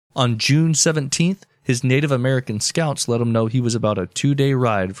 On June 17th, his Native American scouts let him know he was about a 2-day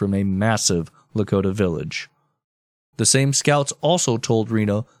ride from a massive Lakota village. The same scouts also told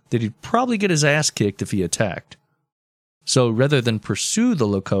Reno that he'd probably get his ass kicked if he attacked. So rather than pursue the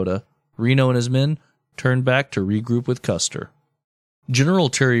Lakota, Reno and his men turned back to regroup with Custer. General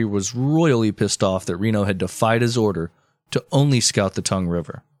Terry was royally pissed off that Reno had defied his order to only scout the Tongue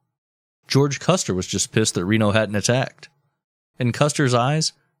River. George Custer was just pissed that Reno hadn't attacked. In Custer's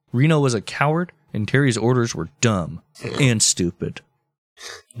eyes, Reno was a coward and Terry's orders were dumb and stupid.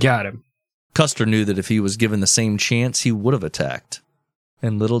 Got him. Custer knew that if he was given the same chance, he would have attacked.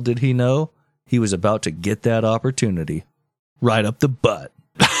 And little did he know, he was about to get that opportunity. Right up the butt.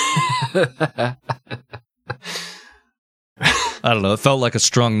 I don't know. It felt like a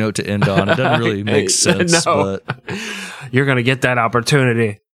strong note to end on. It doesn't really make sense. No. But you're going to get that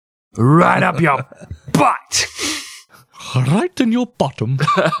opportunity. right up your butt. Right in your bottom.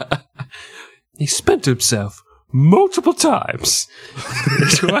 He spent himself multiple times.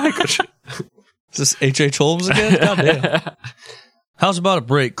 Is this H.H. Holmes again? Goddamn. How's about a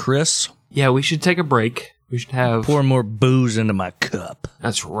break, Chris? Yeah, we should take a break. We should have... Pour more booze into my cup.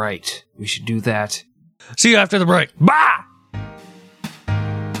 That's right. We should do that. See you after the break. Bye!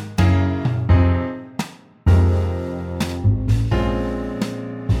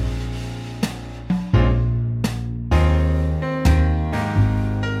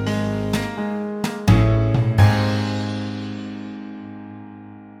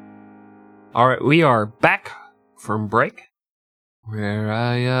 All right, we are back from break, where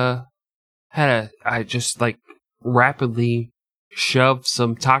I just like rapidly shoved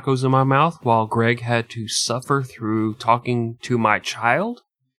some tacos in my mouth while Greg had to suffer through talking to my child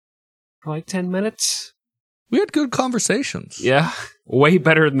for like 10 minutes. We had good conversations. Yeah, way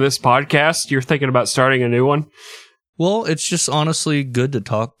better than this podcast. You're thinking about starting a new one? Well, it's just honestly good to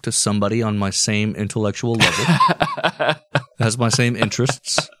talk to somebody on my same intellectual level, has my same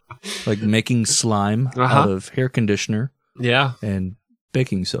interests. Like making slime out of hair conditioner. Yeah. And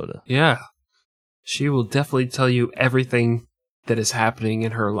baking soda. Yeah. She will definitely tell you everything that is happening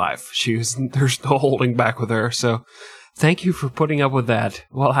in her life. There's no holding back with her. So thank you for putting up with that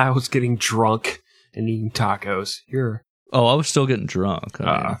while I was getting drunk and eating tacos. Oh, I was still getting drunk.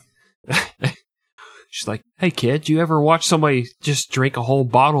 She's like, hey kid, you ever watch somebody just drink a whole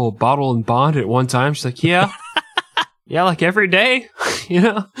bottle and bond at one time? She's like, yeah. Yeah, like every day, you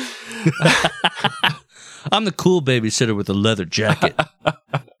know? I'm the cool babysitter with a leather jacket.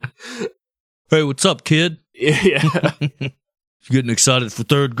 Hey, what's up, kid? Yeah. You getting excited for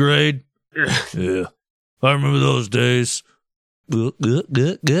third grade? Yeah. I remember those days. Those were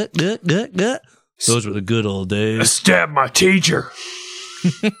the good old days. I stabbed my teacher.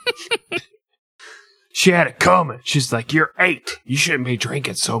 She had it coming. She's like, you're 8. You shouldn't be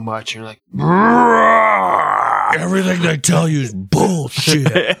drinking so much. And you're like, everything they tell you is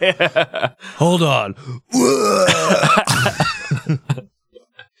bullshit. Hold on.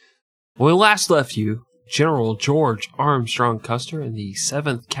 When we last left you, General George Armstrong Custer and the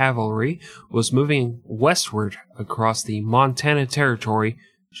 7th Cavalry was moving westward across the Montana Territory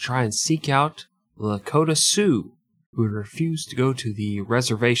to try and seek out the Lakota Sioux, who had refused to go to the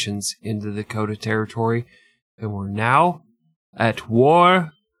reservations in the Dakota Territory and were now at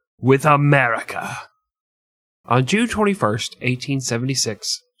war with America. On June 21st,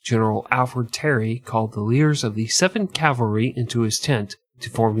 1876, General Alfred Terry called the leaders of the 7th Cavalry into his tent to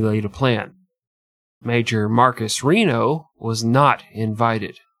formulate a plan. Major Marcus Reno was not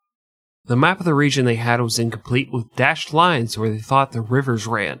invited. The map of the region they had was incomplete with dashed lines where they thought the rivers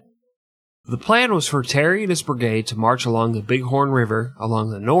ran. The plan was for Terry and his brigade to march along the Bighorn River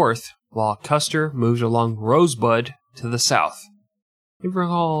along the north, while Custer moved along Rosebud to the south. You ever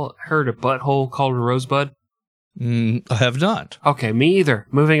all heard a butthole called a rosebud? I have not. Okay, me either.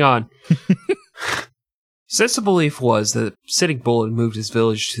 Moving on. Since the belief was that Sitting Bull had moved his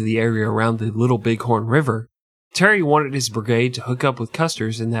village to the area around the Little Bighorn River, Terry wanted his brigade to hook up with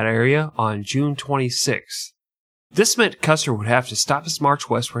Custer's in that area on June 26th. This meant Custer would have to stop his march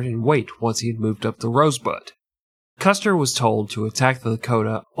westward and wait once he had moved up the Rosebud. Custer was told to attack the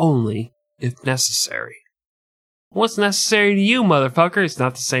Lakota only if necessary. What's necessary to you, motherfucker? It's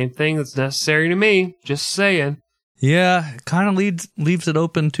not the same thing that's necessary to me. Just saying. Yeah, it kind of leaves it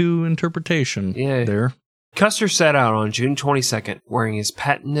open to interpretation there. Custer set out on June 22nd wearing his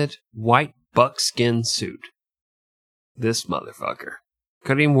patented white buckskin suit. This motherfucker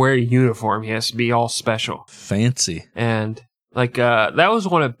couldn't even wear a uniform. He has to be all special. Fancy. And, that was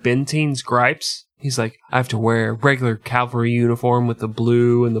one of Benteen's gripes. He's like, I have to wear a regular cavalry uniform with the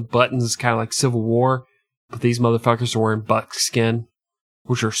blue and the buttons, kind of like Civil War. But these motherfuckers are wearing buckskin,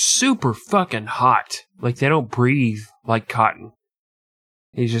 which are super fucking hot. Like, they don't breathe like cotton.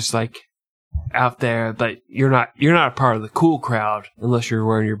 He's just like out there, but you're not a part of the cool crowd unless you're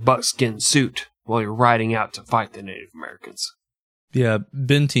wearing your buckskin suit while you're riding out to fight the Native Americans. Yeah,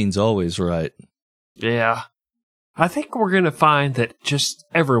 Benteen's always right. Yeah. I think we're going to find that just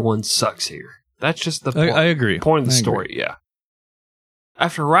everyone sucks here. That's just the point. I agree. Point of the story, yeah.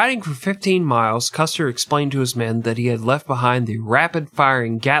 After riding for 15 miles, Custer explained to his men that he had left behind the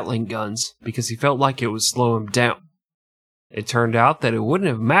rapid-firing Gatling guns because he felt like it would slow him down. It turned out that it wouldn't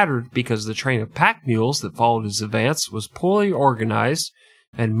have mattered because the train of pack mules that followed his advance was poorly organized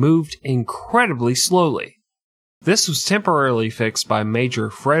and moved incredibly slowly. This was temporarily fixed by Major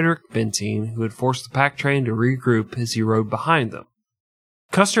Frederick Benteen, who had forced the pack train to regroup as he rode behind them.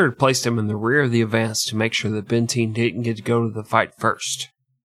 Custer had placed him in the rear of the advance to make sure that Benteen didn't get to go to the fight first.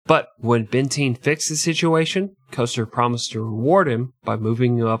 But when Benteen fixed the situation, Custer promised to reward him by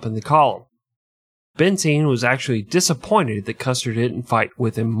moving him up in the column. Benteen was actually disappointed that Custer didn't fight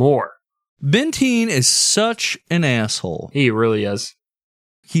with him more. Benteen is such an asshole. He really is.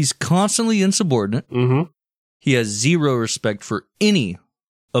 He's constantly insubordinate. Mm-hmm. He has zero respect for any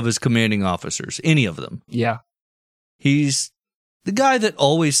of his commanding officers, any of them. Yeah. He's the guy that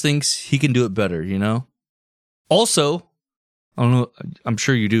always thinks he can do it better, you know? Also, I don't know, I'm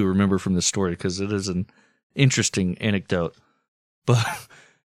sure you do remember from this story because it is an interesting anecdote, but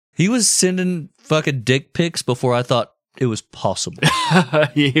he was sending fucking dick pics before I thought it was possible.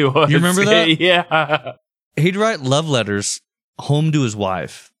 He was. You remember that? Yeah. He'd write love letters home to his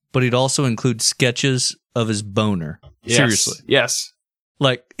wife, but he'd also include sketches of his boner. Yes. Seriously. Yes.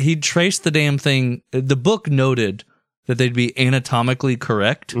 Like, he'd trace the damn thing. The book noted that they'd be anatomically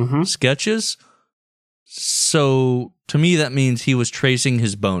correct sketches. So, to me, that means he was tracing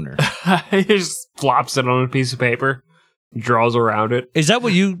his boner. He just flops it on a piece of paper, draws around it. Is that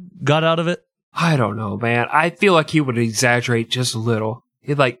what you got out of it? I don't know, man. I feel like he would exaggerate just a little.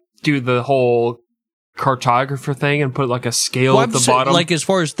 He'd like do the whole cartographer thing and put like a scale at the bottom. Like, as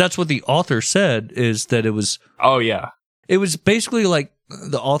far as that's what the author said, is that it was. Oh, yeah. It was basically like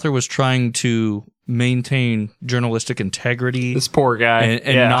the author was trying to maintain journalistic integrity. This poor guy.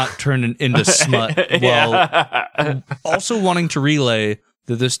 And not turn it into smut. While also wanting to relay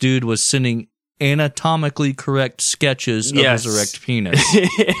that this dude was sending anatomically correct sketches of his erect penis.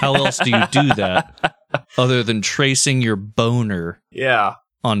 How else do you do that other than tracing your boner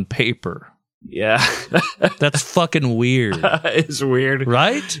on paper? Yeah. That's fucking weird. It's weird.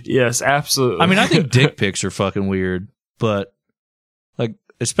 Right? Yes, absolutely. I mean, I think dick pics are fucking weird, but like,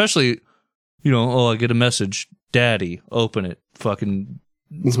 especially, you know, oh, I get a message, daddy, open it. Fucking,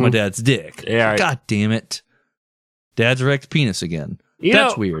 it's my dad's dick. Yeah. God damn it. Dad's erect penis again. You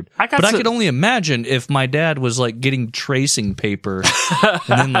That's know, weird. I could only imagine if my dad was like getting tracing paper and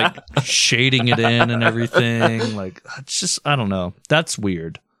then like shading it in and everything. Like, it's just, I don't know. That's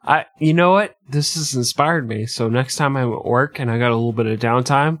weird. You know what? This has inspired me. So next time I'm at work and I got a little bit of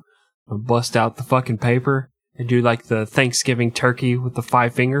downtime, I'll bust out the fucking paper and do like the Thanksgiving turkey with the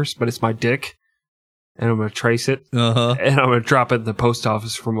 5 fingers, but it's my dick. And I'm going to trace it. Uh-huh. And I'm going to drop it in the post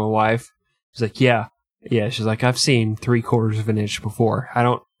office for my wife. She's like, yeah. Yeah, she's like, I've seen 3/4 of an inch before.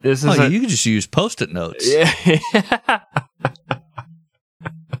 This is you could just use Post-it notes. Yeah.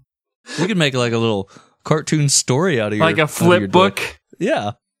 We could make like a little cartoon story out of your like a flip book.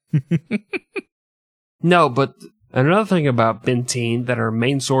 Yeah. No, but another thing about Benteen that our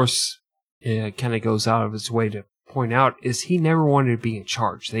main source kind of goes out of his way to point out is he never wanted to be in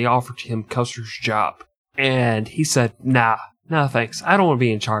charge. They offered him Custer's job. And he said, nah, thanks. I don't want to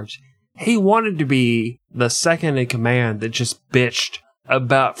be in charge. He wanted to be the second in command that just bitched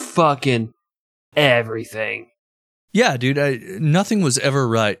about fucking everything. Yeah, dude, nothing was ever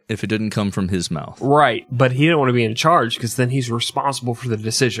right if it didn't come from his mouth. Right, but he didn't want to be in charge because then he's responsible for the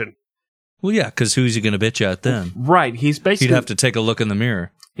decision. Well, yeah, because who's he going to bitch at then? Right, he'd have to take a look in the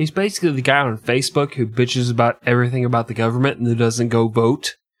mirror. He's basically the guy on Facebook who bitches about everything about the government and who doesn't go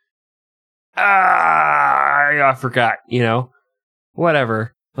vote. I forgot,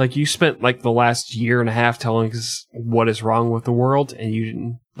 whatever. Like, you spent, like, the last year and a half telling us what is wrong with the world, and you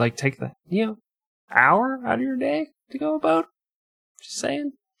didn't, like, take the, hour out of your day to go vote? Just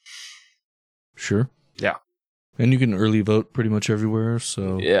saying. Sure. Yeah. And you can early vote pretty much everywhere,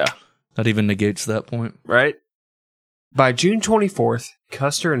 so... Yeah. That even negates that point. Right? By June 24th,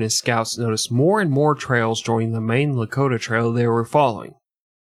 Custer and his scouts noticed more and more trails joining the main Lakota trail they were following.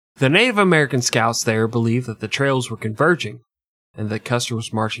 The Native American scouts there believed that the trails were converging, and that Custer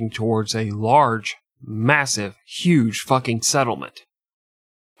was marching towards a large, massive, huge fucking settlement.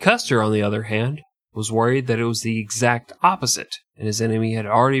 Custer, on the other hand, was worried that it was the exact opposite, and his enemy had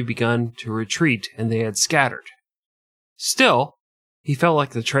already begun to retreat and they had scattered. Still, he felt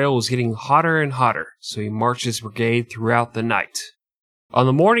like the trail was getting hotter and hotter, so he marched his brigade throughout the night. On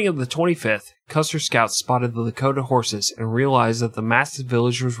the morning of the 25th, Custer's scouts spotted the Lakota horses and realized that the massive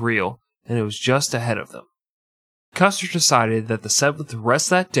village was real, and it was just ahead of them. Custer decided that the 7th would rest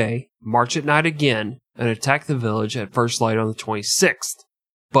that day, march at night again, and attack the village at first light on the 26th.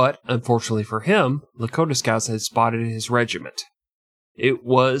 But, unfortunately for him, Lakota scouts had spotted his regiment. It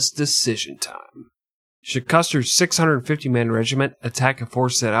was decision time. Should Custer's 650-man regiment attack a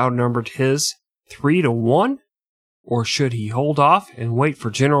force that outnumbered his 3-1? Or should he hold off and wait for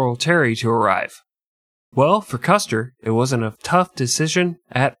General Terry to arrive? Well, for Custer, it wasn't a tough decision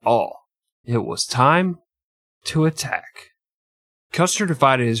at all. It was time to attack. Custer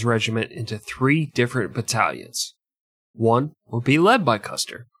divided his regiment into 3 different battalions. One would be led by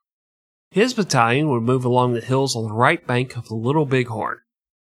Custer, His battalion would move along the hills on the right bank of the Little Bighorn.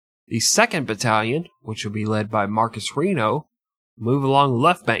 The 2nd Battalion, which would be led by Marcus Reno, would move along the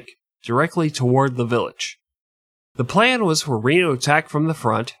left bank, directly toward the village. The plan was for Reno to attack from the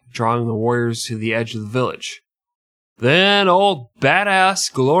front, drawing the warriors to the edge of the village. Then old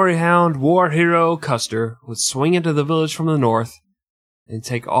badass glory hound war hero Custer would swing into the village from the north and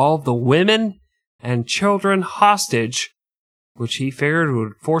take all the women and children hostage, which he figured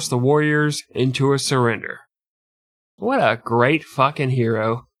would force the warriors into a surrender. What a great fucking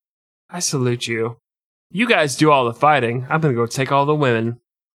hero. I salute you. You guys do all the fighting. I'm gonna go take all the women.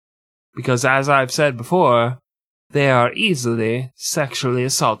 Because as I've said before, they are easily sexually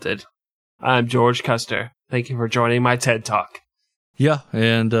assaulted. I'm George Custer. Thank you for joining my TED Talk. Yeah,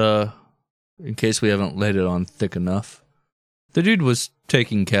 and in case we haven't laid it on thick enough, the dude was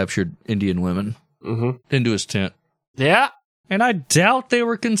taking captured Indian women into his tent. Yeah. And I doubt they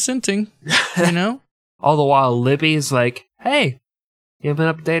were consenting, you know? All the while Libby's like, hey, you've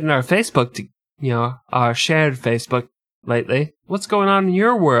been updating our Facebook, our shared Facebook lately. What's going on in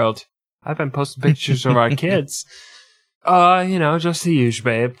your world? I've been posting pictures of our kids. Just the usual,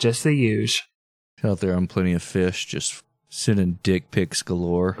 babe. Just the usual. Out there on Plenty of Fish, just sending dick pics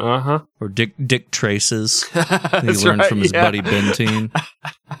galore. Uh-huh. Or dick traces. He learned from his buddy Benteen.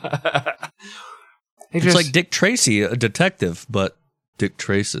 It's like Dick Tracy, a detective, but Dick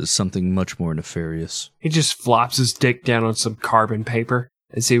Trace is something much more nefarious. He just flops his dick down on some carbon paper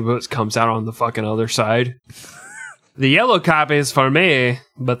and see what comes out on the fucking other side. The yellow copy is for me,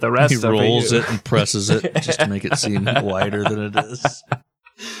 but the rest of it... He rolls it and presses it just to make it seem wider than it is.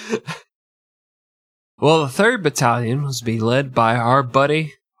 Well, the 3rd Battalion was to be led by our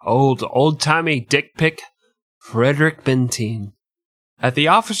buddy, old-timey dick pic, Frederick Benteen. At the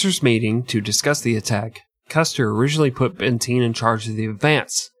officers' meeting to discuss the attack, Custer originally put Benteen in charge of the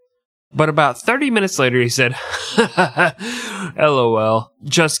advance. But about 30 minutes later he said, LOL,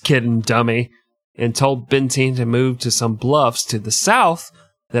 just kidding, dummy, and told Benteen to move to some bluffs to the south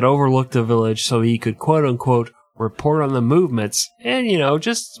that overlooked the village so he could quote-unquote report on the movements and,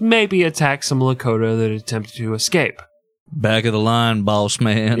 just maybe attack some Lakota that attempted to escape. Back of the line, boss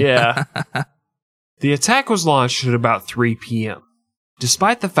man. Yeah. The attack was launched at about 3 p.m.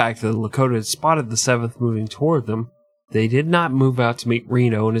 Despite the fact that the Lakota had spotted the 7th moving toward them, they did not move out to meet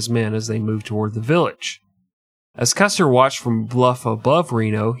Reno and his men as they moved toward the village. As Custer watched from a bluff above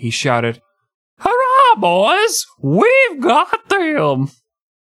Reno, he shouted, "Hurrah, boys! We've got them!"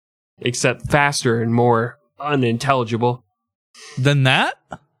 Except faster and more unintelligible. Than that?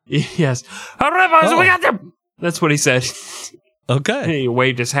 Yes. "Hurrah, boys! We got them!" That's what he said. Okay. He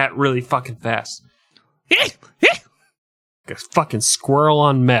waved his hat really fucking fast. Like a fucking squirrel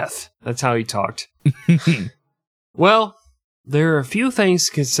on meth. That's how he talked. Well, there are a few things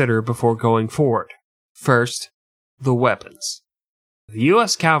to consider before going forward. First, the weapons. The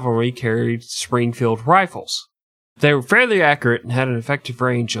U.S. cavalry carried Springfield rifles. They were fairly accurate and had an effective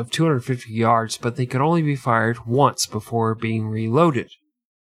range of 250 yards, but they could only be fired once before being reloaded.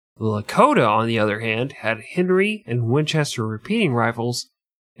 The Lakota, on the other hand, had Henry and Winchester repeating rifles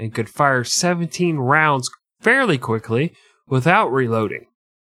and could fire 17 rounds fairly quickly without reloading.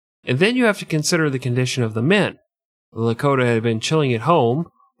 And then you have to consider the condition of the men. The Lakota had been chilling at home,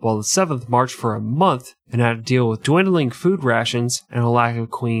 while the 7th marched for a month and had to deal with dwindling food rations and a lack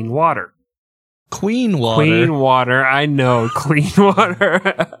of clean water. Clean water? Clean water, I know, clean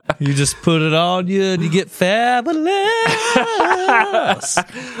water. You just put it on you and you get fabulous.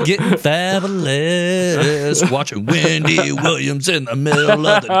 Getting fabulous. Watching Wendy Williams in the middle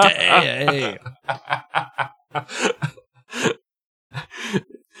of the day.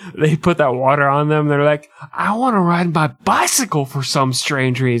 They put that water on them. They're like, I want to ride my bicycle for some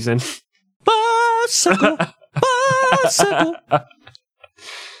strange reason. Bicycle. Bicycle.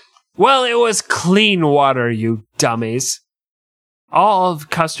 Well, it was clean water, you dummies. All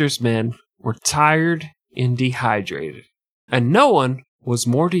of Custer's men were tired and dehydrated. And no one was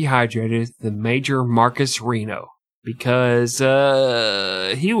more dehydrated than Major Marcus Reno. Because,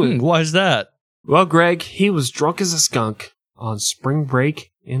 he was... Why is that? Well, Greg, he was drunk as a skunk on spring break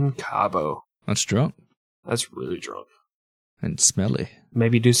in Cabo. That's drunk. That's really drunk. And smelly.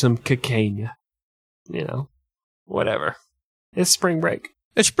 Maybe do some cocaine. Whatever. It's spring break.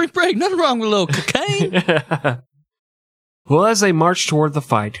 It's spring break. Nothing wrong with a little cocaine. Well, as they marched toward the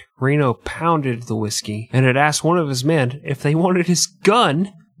fight, Reno pounded the whiskey and had asked one of his men if they wanted his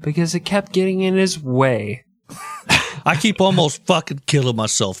gun because it kept getting in his way. I keep almost fucking killing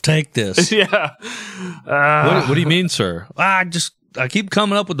myself. Take this. Yeah. What do you mean, sir? I keep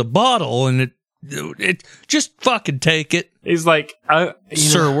coming up with the bottle and it Just fucking take it. He's like,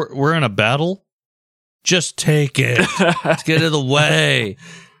 Sir, we're in a battle. Just take it. Let's get out of the way.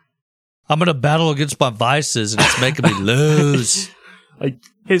 I'm in a battle against my vices, and it's making me lose. Like,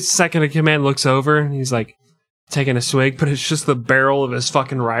 his second in command looks over, and he's like, taking a swig, but it's just the barrel of his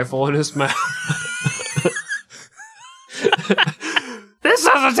fucking rifle in his mouth. This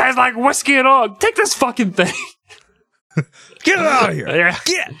doesn't taste like whiskey at all. Take this fucking thing. Get it out of here. Yeah.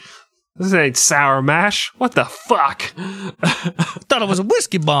 Get. This ain't sour mash. What the fuck? Thought it was a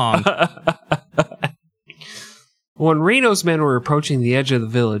whiskey bomb. When Reno's men were approaching the edge of the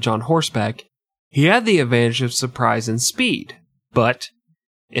village on horseback, he had the advantage of surprise and speed, but,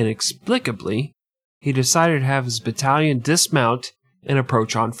 inexplicably, he decided to have his battalion dismount and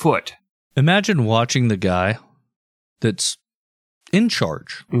approach on foot. Imagine watching the guy that's in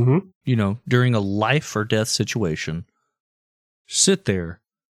charge, during a life or death situation, sit there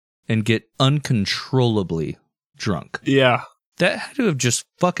and get uncontrollably drunk. Yeah. That had to have just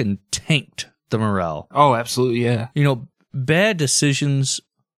fucking tanked the morale. Oh, absolutely, yeah. Bad decisions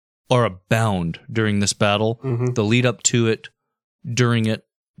are abound during this battle, the lead up to it, during it,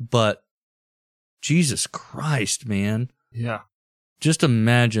 but Jesus Christ, man. Yeah. Just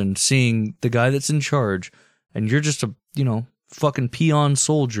imagine seeing the guy that's in charge, and you're just a, fucking peon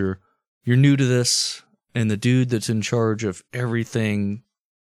soldier. You're new to this, and the dude that's in charge of everything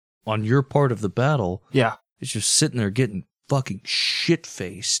on your part of the battle is just sitting there getting fucking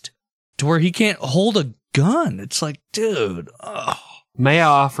shit-faced to where he can't hold a gun. It's like, dude. Ugh. May I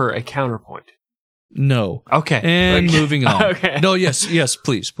offer a counterpoint? No. Okay. And moving on. Okay. No, yes,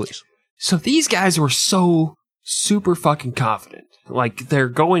 please. So these guys were so super fucking confident. Like, they're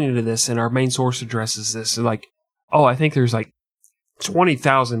going into this, and our main source addresses this. Like, I think there's like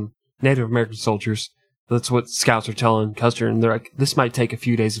 20,000 Native American soldiers. That's what scouts are telling Custer, and they're like, this might take a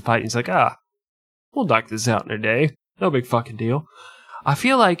few days of fighting. He's like, we'll knock this out in a day. No big fucking deal. I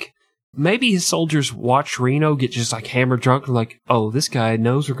feel like maybe his soldiers watch Reno get just like hammered drunk and like, this guy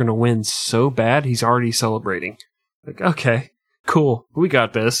knows we're going to win so bad, he's already celebrating. Like, okay, cool. We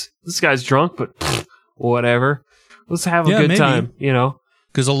got this. This guy's drunk, but whatever. Let's have a good time,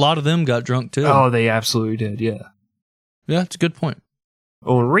 Because a lot of them got drunk too. Oh, they absolutely did, yeah. Yeah, it's a good point.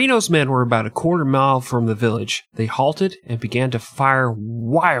 When Reno's men were about a quarter mile from the village, they halted and began to fire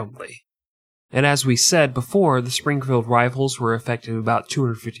wildly. And as we said before, the Springfield rifles were effective about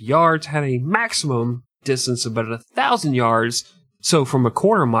 250 yards, had a maximum distance of about 1,000 yards. So from a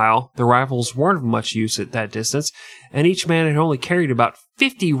quarter mile, the rifles weren't of much use at that distance, and each man had only carried about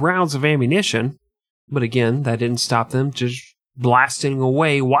 50 rounds of ammunition. But again, that didn't stop them just blasting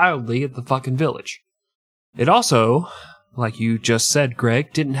away wildly at the fucking village. It also, like you just said,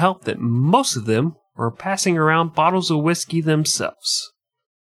 Greg, didn't help that most of them were passing around bottles of whiskey themselves.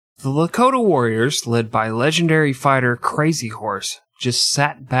 The Lakota warriors, led by legendary fighter Crazy Horse, just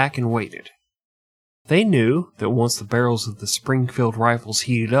sat back and waited. They knew that once the barrels of the Springfield rifles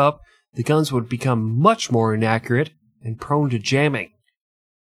heated up, the guns would become much more inaccurate and prone to jamming.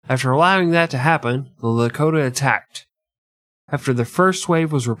 After allowing that to happen, the Lakota attacked. After the first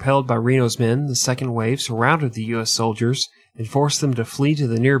wave was repelled by Reno's men, the second wave surrounded the U.S. soldiers and forced them to flee to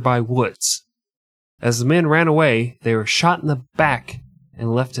the nearby woods. As the men ran away, they were shot in the back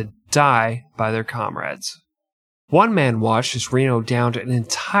and left to die by their comrades. One man watched as Reno downed an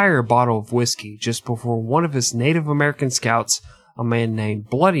entire bottle of whiskey just before one of his Native American scouts, a man named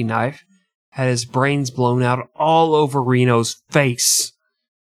Bloody Knife, had his brains blown out all over Reno's face.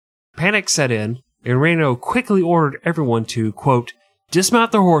 Panic set in, and Reno quickly ordered everyone to, quote,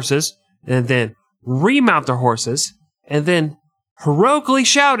 dismount their horses, and then remount their horses, and then heroically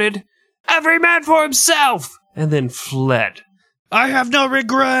shouted, "Every man for himself!" and then fled. I have no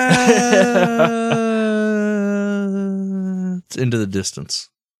regrets. Into the distance.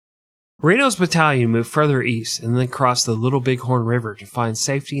 Reno's battalion moved further east and then crossed the Little Bighorn River to find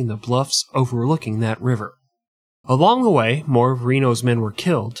safety in the bluffs overlooking that river. Along the way, more of Reno's men were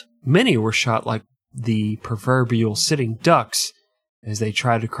killed. Many were shot like the proverbial sitting ducks as they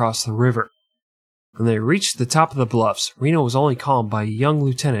tried to cross the river. When they reached the top of the bluffs, Reno was only calmed by a young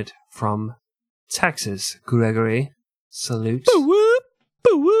lieutenant from Texas, Gregory. Salute. Boo-whoop,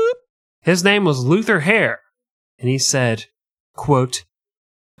 boo-whoop. His name was Luther Hare, and he said, quote,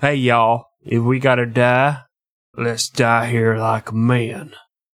 "Hey y'all, if we gotta die, let's die here like men."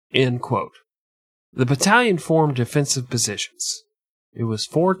 End quote. The battalion formed defensive positions. It was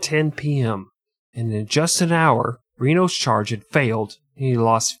 4:10 p.m., and in just an hour, Reno's charge had failed, and he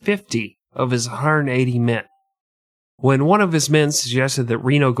lost 50 of his 180 men. When one of his men suggested that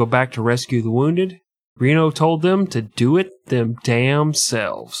Reno go back to rescue the wounded, Reno told them to do it them damn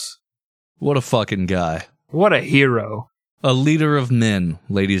selves. What a fucking guy. What a hero. A leader of men,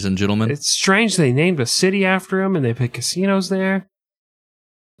 ladies and gentlemen. It's strange they named a city after him and they put casinos there.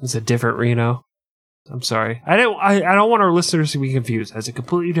 It's a different Reno. I'm sorry. I don't want our listeners to be confused. It's a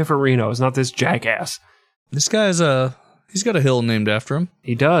completely different Reno. It's not this jackass. This guy's he's got a hill named after him.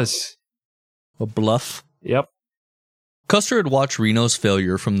 He does. A bluff. Yep. Custer had watched Reno's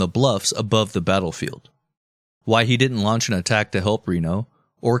failure from the bluffs above the battlefield. Why he didn't launch an attack to help Reno,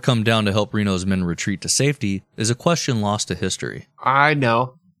 or come down to help Reno's men retreat to safety, is a question lost to history. I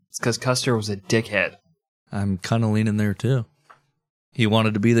know. It's because Custer was a dickhead. I'm kind of leaning there, too. He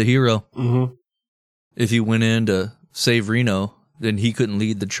wanted to be the hero. Mm-hmm. If he went in to save Reno, then he couldn't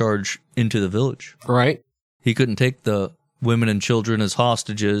lead the charge into the village. Right. He couldn't take the women and children as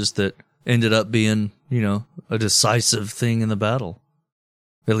hostages that ended up being, a decisive thing in the battle.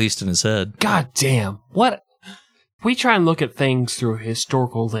 At least in his head. God damn. What? We try and look at things through a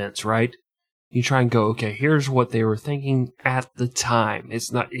historical lens, right? You try and go, okay, here's what they were thinking at the time.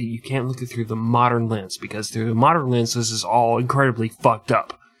 It's not, you can't look at it through the modern lens, because through the modern lens, this is all incredibly fucked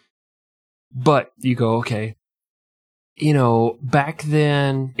up. But you go, okay, back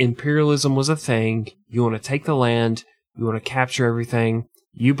then, imperialism was a thing. You want to take the land, you want to capture everything,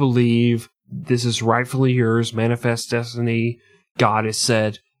 you believe this is rightfully yours, manifest destiny, God has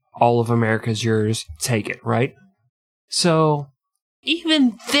said, all of America's yours, take it, right? So,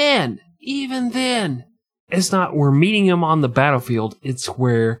 even then, it's not we're meeting them on the battlefield, it's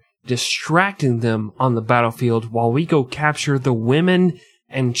we're distracting them on the battlefield while we go capture the women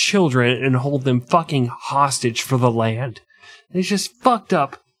and children and hold them fucking hostage for the land. It's just fucked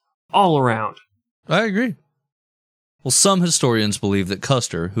up all around. I agree. Well, some historians believe that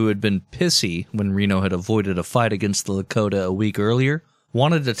Custer, who had been pissy when Reno had avoided a fight against the Lakota a week earlier,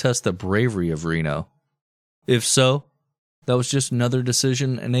 wanted to test the bravery of Reno. If so, that was just another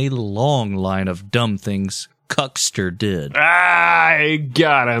decision in a long line of dumb things Custer did. I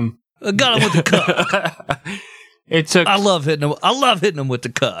got him. I got him with the cuck. I love hitting him with the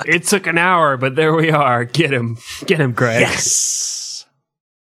cuck. It took an hour, but there we are. Get him, Greg. Yes.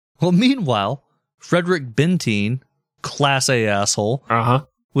 Well, meanwhile, Frederick Benteen, Class A asshole,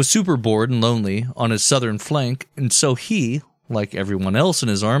 was super bored and lonely on his southern flank, and so he, like everyone else in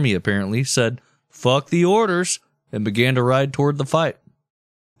his army apparently, said, "Fuck the orders," and began to ride toward the fight.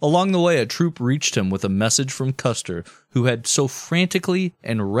 Along the way, a troop reached him with a message from Custer, who had so frantically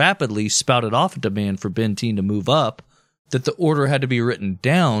and rapidly spouted off a demand for Benteen to move up that the order had to be written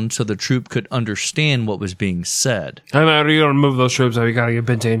down so the troop could understand what was being said. How are you going to move those troops? You got to get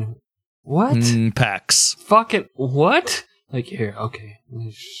Benteen. What? Pax. Fucking what? Like, here, okay. Let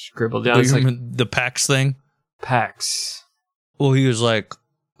me scribble down. It's like the Pax thing? Pax. Well, he was like,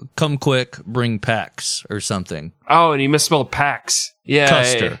 "Come quick, bring Pax," or something. Oh, and he misspelled Pax. Yeah.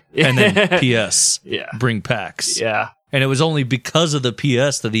 Custer. Yeah. And then P.S. Yeah. Bring Pax. Yeah. And it was only because of the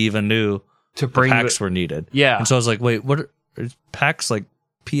P.S. that he even knew to bring Pax were needed. Yeah. And so I was like, wait, what? Is Pax like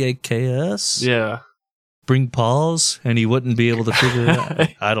P-A-K-S? Yeah. Bring pause? And he wouldn't be able to figure it out?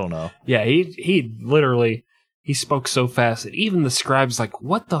 I don't know. Yeah, he literally, he spoke so fast that even the scribe's like,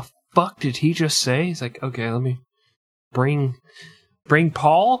 what the fuck did he just say? He's like, okay, let me bring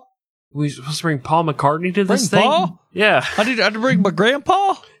Paul? We supposed to bring Paul McCartney to this thing? Paul? Yeah. I had to bring my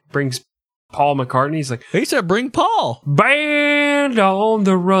grandpa? Brings Paul McCartney. He's like, he said bring Paul. Band on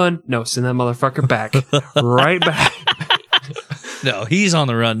the run. No, send that motherfucker back. Right back. No, he's on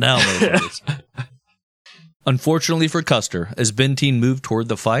the run now. Unfortunately for Custer, as Benteen moved toward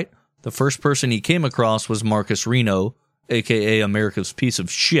the fight, the first person he came across was Marcus Reno, a.k.a. America's piece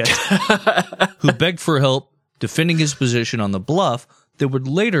of shit, who begged for help defending his position on the bluff that would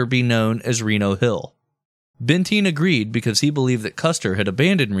later be known as Reno Hill. Benteen agreed because he believed that Custer had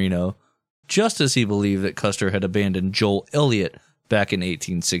abandoned Reno, just as he believed that Custer had abandoned Joel Elliott back in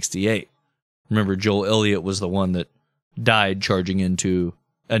 1868. Remember, Joel Elliott was the one that died charging into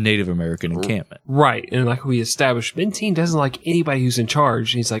a Native American encampment. Right, and like we established, Benteen doesn't like anybody who's in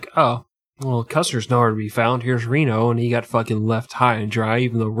charge. He's like, oh, well, Custer's nowhere to be found. Here's Reno, and he got fucking left high and dry,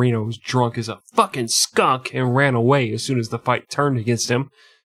 even though Reno was drunk as a fucking skunk and ran away as soon as the fight turned against him.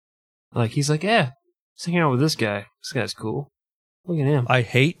 Like, he's like, let's hang out with this guy. This guy's cool. Look at him. I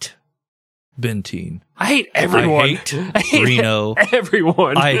hate Benteen. I hate everyone. I hate Reno.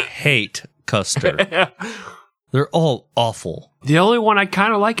 Everyone. I hate Custer. They're all awful. The only one I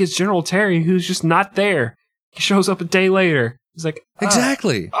kind of like is General Terry, who's just not there. He shows up a day later. He's like,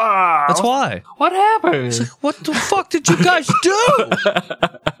 exactly. That's why. What happened? It's like, what the fuck did you guys do?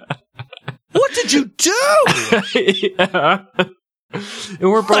 What did you do? Yeah. And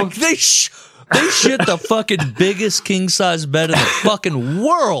we're both. Like They shit the fucking biggest king-size bed in the fucking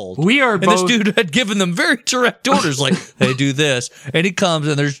world. We are and both... this dude had given them very direct orders, like, hey, do this. And he comes,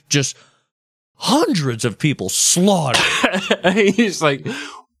 and there's just hundreds of people slaughtered. He's like,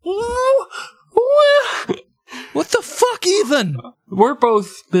 what the fuck even? We're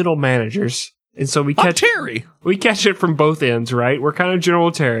both middle managers. And so we catch Terry. We catch it from both ends, right? We're kind of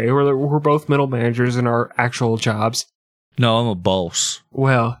General Terry. We're both middle managers in our actual jobs. No, I'm a boss.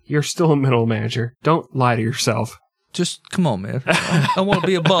 Well, you're still a middle manager. Don't lie to yourself. Just come on, man. I want to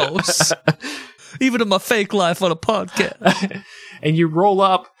be a boss. Even in my fake life on a podcast. And you roll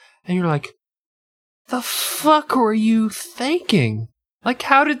up and you're like, the fuck were you thinking? Like,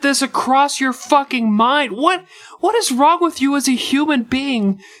 how did this cross your fucking mind? What is wrong with you as a human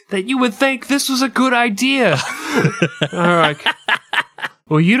being that you would think this was a good idea? All right.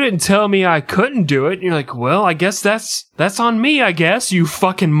 Well, you didn't tell me I couldn't do it. And you're like, well, I guess that's on me, I guess, you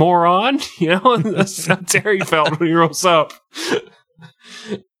fucking moron. You know, that's how Terry felt when he rolls up.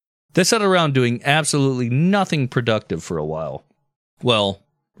 They sat around doing absolutely nothing productive for a while. Well,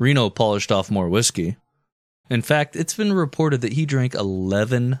 Reno polished off more whiskey. In fact, it's been reported that he drank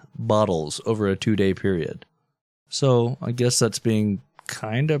 11 bottles over a 2-day period. So, I guess that's being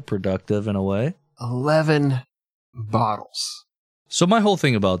kind of productive in a way. 11 bottles. So my whole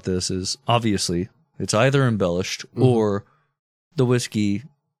thing about this is, obviously, it's either embellished or the whiskey,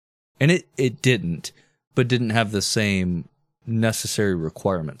 and it didn't have the same necessary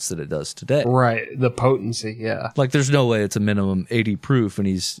requirements that it does today. Right, the potency, yeah. Like, there's no way it's a minimum 80 proof, and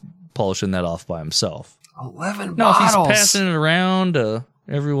he's polishing that off by himself. 11 No, bottles. if he's passing it around to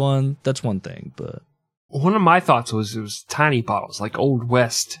everyone, that's one thing, but... One of my thoughts was it was tiny bottles, like Old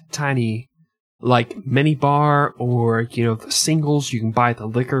West, tiny, like mini bar, or, you know, the singles you can buy at the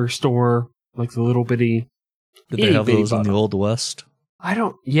liquor store, like the little bitty... Did they have those in the Old West?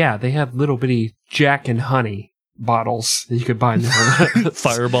 Yeah, they have little bitty Jack and Honey bottles that you could buy in there.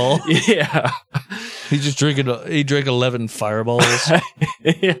 Fireball? Yeah. He drank 11 Fireballs?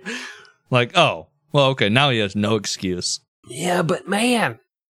 Yeah. Like, oh, well, okay, now he has no excuse. Yeah, but man,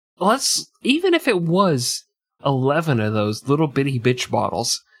 even if it was 11 of those little bitty bitch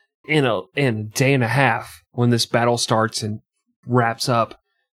bottles in a day and a half when this battle starts and wraps up,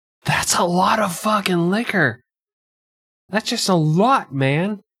 that's a lot of fucking liquor. That's just a lot,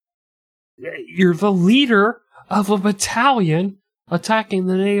 man. You're the leader of a battalion attacking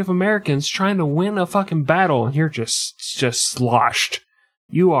the Native Americans trying to win a fucking battle, and you're just sloshed.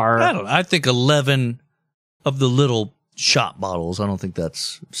 You are... I think 11 of the little shot bottles, I don't think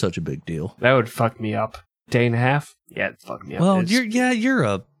that's such a big deal. That would fuck me up. Day and a half? Yeah, it'd fuck me up. Well, you're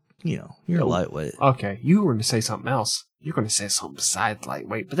a lightweight. Okay, you were going to say something else. You're going to say something besides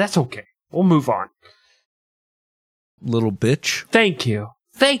lightweight, but that's okay. We'll move on. Little bitch. Thank you.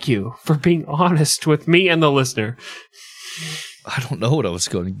 Thank you for being honest with me and the listener. I don't know what I was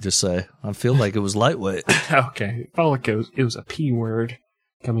going to say. I feel like it was lightweight. Okay. It felt like it was a P word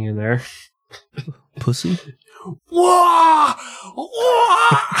coming in there. Pussy? Whoa!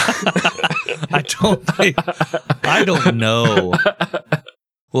 I don't know.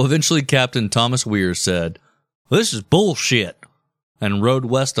 Well, eventually Captain Thomas Weir said, "This is bullshit," and rode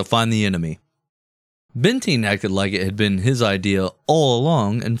west to find the enemy. Benteen acted like it had been his idea all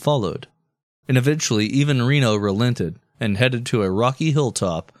along and followed. And eventually even Reno relented and headed to a rocky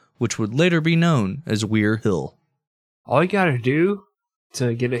hilltop, which would later be known as Weir Hill. All you gotta do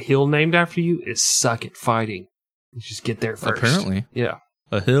to get a hill named after you is suck at fighting. You just get there first. Apparently. Yeah.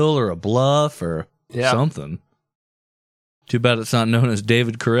 A hill or a bluff or something. Too bad it's not known as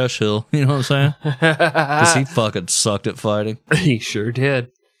David Koresh Hill, you know what I'm saying? Because he fucking sucked at fighting. He sure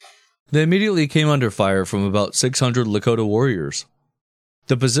did. They immediately came under fire from about 600 Lakota warriors.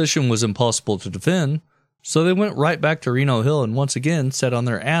 The position was impossible to defend, so they went right back to Reno Hill and once again sat on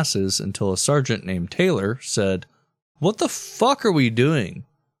their asses until a sergeant named Taylor said, "What the fuck are we doing?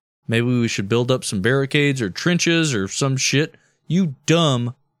 Maybe we should build up some barricades or trenches or some shit. You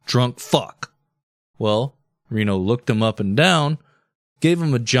dumb, drunk fuck." Well, Reno looked him up and down, gave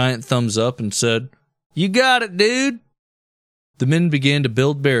him a giant thumbs up and said, "You got it, dude." The men began to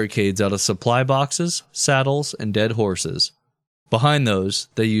build barricades out of supply boxes, saddles, and dead horses. Behind those,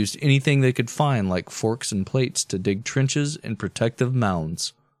 they used anything they could find like forks and plates to dig trenches and protective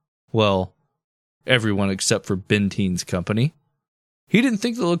mounds. Well, everyone except for Benteen's company. He didn't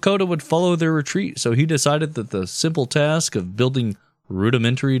think the Lakota would follow their retreat, so he decided that the simple task of building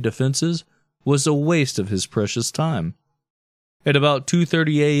rudimentary defenses was a waste of his precious time. At about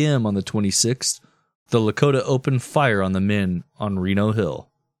 2:30 a.m. on the 26th, the Lakota opened fire on the men on Reno Hill.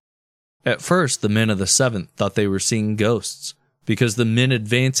 At first, the men of the 7th thought they were seeing ghosts, because the men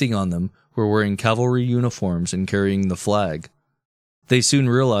advancing on them were wearing cavalry uniforms and carrying the flag. They soon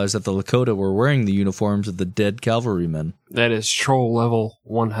realized that the Lakota were wearing the uniforms of the dead cavalrymen. That is troll level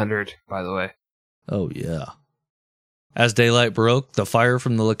 100, by the way. Oh, yeah. As daylight broke, the fire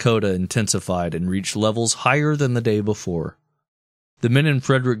from the Lakota intensified and reached levels higher than the day before. The men in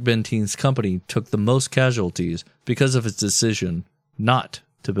Frederick Benteen's company took the most casualties because of his decision not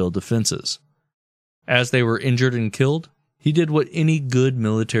to build defenses. As they were injured and killed, he did what any good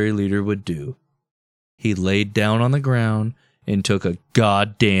military leader would do. He laid down on the ground and took a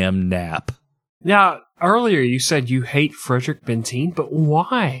goddamn nap. Now, earlier you said you hate Frederick Benteen, but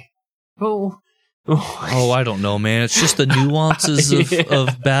why? Oh, I don't know, man. It's just the nuances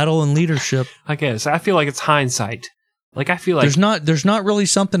of battle and leadership. I guess. I feel like it's hindsight. Like, I feel like... There's not really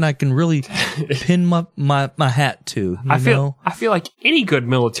something I can really pin my hat to. I feel like any good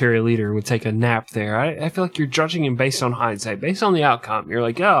military leader would take a nap there. I feel like you're judging him based on hindsight, based on the outcome. You're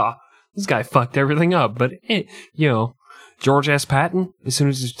like, oh, this guy fucked everything up. But, George S. Patton, as soon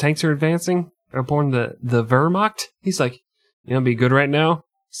as his tanks are advancing upon the Wehrmacht, he's like, be good right now?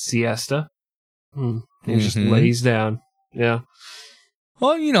 Siesta. He just lays down. Yeah.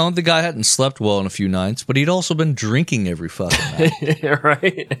 Well, the guy hadn't slept well in a few nights, but he'd also been drinking every fucking night.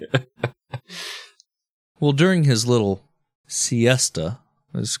 Right? Well, during his little siesta,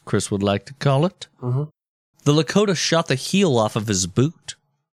 as Chris would like to call it, the Lakota shot the heel off of his boot.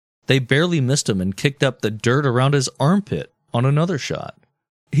 They barely missed him and kicked up the dirt around his armpit on another shot.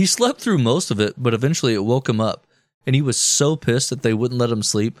 He slept through most of it, but eventually it woke him up, and he was so pissed that they wouldn't let him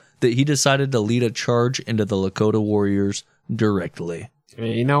sleep that he decided to lead a charge into the Lakota warriors directly.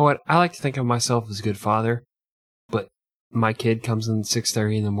 You know what? I like to think of myself as a good father, but my kid comes in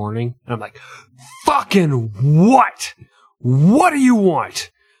 6:30 in the morning, and I'm like, fucking what? What do you want?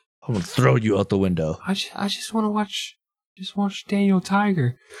 I'm going to throw you out the window. I just want to watch Daniel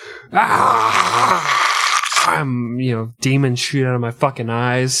Tiger. I'm, demons shoot out of my fucking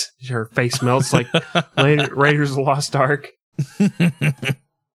eyes. Her face melts like Raiders of the Lost Ark.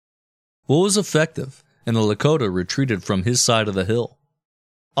 What was effective, and the Lakota retreated from his side of the hill.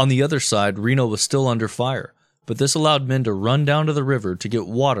 On the other side, Reno was still under fire, but this allowed men to run down to the river to get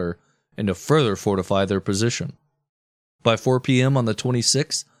water and to further fortify their position. By 4 p.m. on the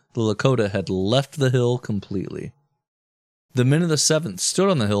 26th, the Lakota had left the hill completely. The men of the 7th stood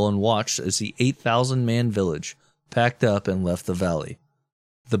on the hill and watched as the 8,000-man village packed up and left the valley.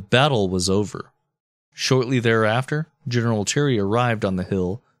 The battle was over. Shortly thereafter, General Terry arrived on the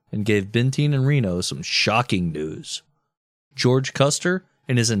hill and gave Benteen and Reno some shocking news. George Custer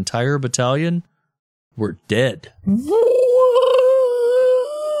and his entire battalion were dead.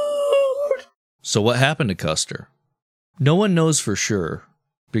 So what happened to Custer? No one knows for sure,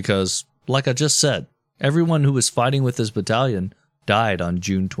 because, like I just said, everyone who was fighting with his battalion died on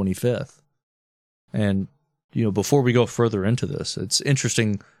June 25th. And, before we go further into this, it's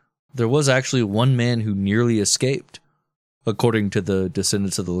interesting, there was actually one man who nearly escaped, according to the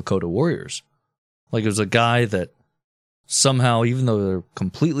descendants of the Lakota warriors. Like, it was a guy that somehow, even though they're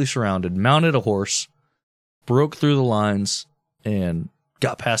completely surrounded, mounted a horse, broke through the lines, and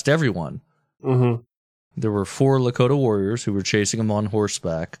got past everyone. Mm-hmm. There were 4 Lakota warriors who were chasing him on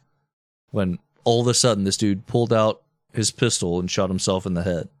horseback when all of a sudden this dude pulled out his pistol and shot himself in the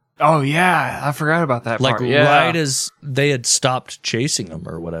head. Oh, yeah. I forgot about that part. Right as they had stopped chasing him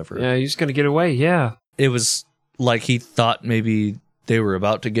or whatever. Yeah, he's going to get away, yeah. It was like he thought maybe they were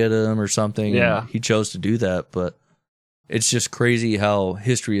about to get him or something. Yeah. He chose to do that, but it's just crazy how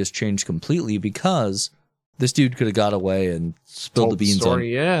history has changed completely because this dude could have got away and spilled the beans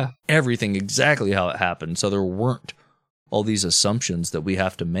on everything exactly how it happened. So there weren't all these assumptions that we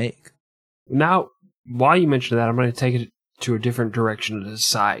have to make. Now, while you mentioned that, I'm going to take it to a different direction to the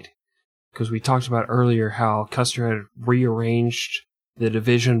side. Because we talked about earlier how Custer had rearranged the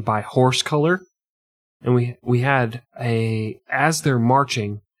division by horse color. And we had as they're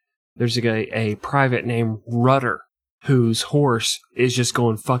marching, there's a private named Rudder, whose horse is just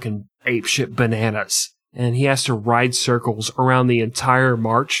going fucking apeshit bananas. And he has to ride circles around the entire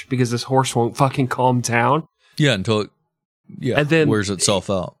march because this horse won't fucking calm down. Yeah, until it wears itself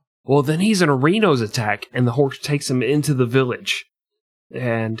out. Well, then he's in a Reno's attack, and the horse takes him into the village.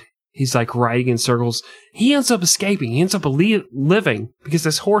 And he's like riding in circles. He ends up escaping. He ends up living because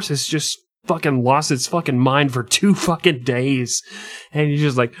this horse has just fucking lost its fucking mind for 2 fucking days. And he's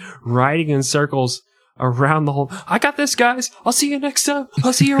just like riding in circles around the whole... I got this, guys. I'll see you next time.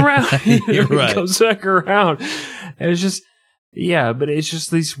 I'll see you around. You're right. He comes back around. And it's just... Yeah, but it's just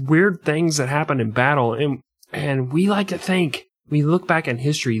these weird things that happen in battle. And we like to think... We look back in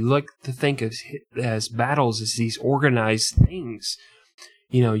history, look to think as battles as these organized things.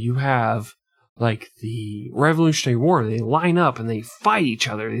 you have like the Revolutionary War. They line up and they fight each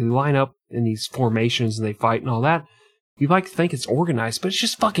other. They line up in these formations and they fight and all that. You like to think it's organized, but it's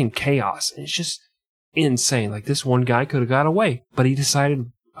just fucking chaos. And it's just insane. Like, this one guy could have got away, but he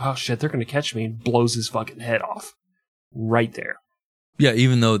decided, oh shit, they're going to catch me, and blows his fucking head off right there. Yeah,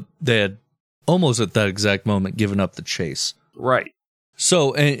 even though they had almost at that exact moment given up the chase. Right.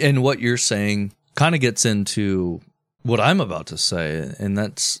 So, and what you're saying kind of gets into what I'm about to say, and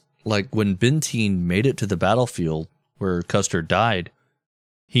that's like when Benteen made it to the battlefield where Custer died,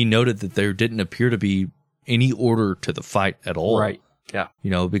 he noted that there didn't appear to be any order to the fight at all. Right. Yeah.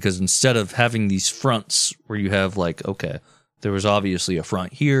 Because instead of having these fronts where you have like, okay, there was obviously a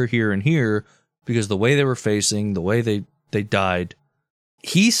front here, here, and here, because the way they were facing, the way they died,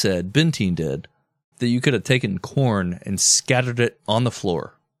 he said, Benteen did, that you could have taken corn and scattered it on the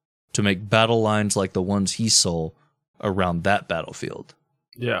floor to make battle lines like the ones he saw around that battlefield.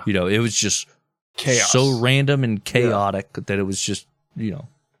 Yeah. It was just Chaos. so random and chaotic that it was just,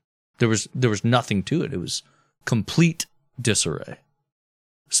 there was nothing to it. It was complete disarray.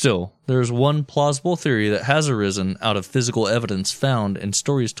 Still, there is one plausible theory that has arisen out of physical evidence found in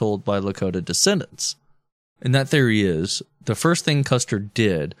stories told by Lakota descendants. And that theory is, the first thing Custer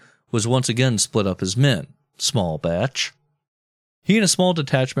did was once again split up his men, small batch. He and a small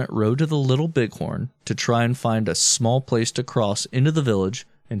detachment rode to the Little Bighorn to try and find a small place to cross into the village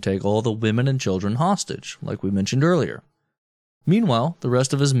and take all the women and children hostage, like we mentioned earlier. Meanwhile, the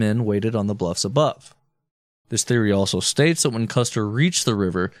rest of his men waited on the bluffs above. This theory also states that when Custer reached the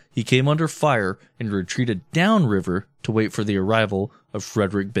river, he came under fire and retreated downriver to wait for the arrival of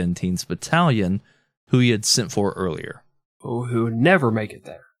Frederick Benteen's battalion, who he had sent for earlier. Oh, who would never make it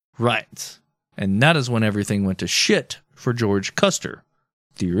there. Right. And that is when everything went to shit for George Custer,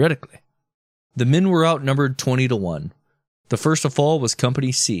 theoretically. The men were outnumbered 20-1. The first to fall was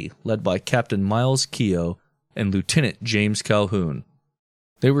Company C, led by Captain Miles Keogh and Lieutenant James Calhoun.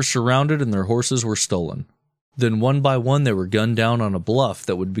 They were surrounded and their horses were stolen. Then one by one they were gunned down on a bluff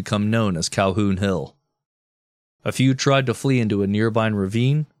that would become known as Calhoun Hill. A few tried to flee into a nearby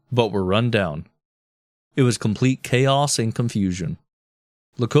ravine, but were run down. It was complete chaos and confusion.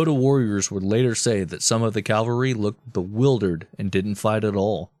 Lakota warriors would later say that some of the cavalry looked bewildered and didn't fight at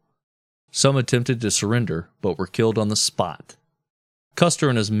all. Some attempted to surrender, but were killed on the spot. Custer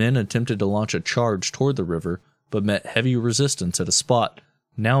and his men attempted to launch a charge toward the river, but met heavy resistance at a spot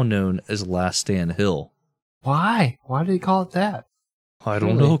now known as Last Stand Hill. Why? Why do they call it that? I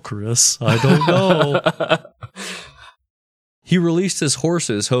don't know, Chris. I don't know. He released his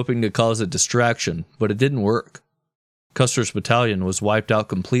horses hoping to cause a distraction, but it didn't work. Custer's battalion was wiped out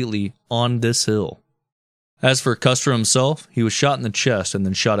completely on this hill. As for Custer himself, he was shot in the chest and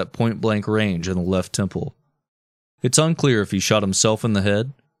then shot at point-blank range in the left temple. It's unclear if he shot himself in the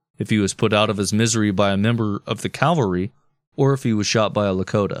head, if he was put out of his misery by a member of the cavalry, or if he was shot by a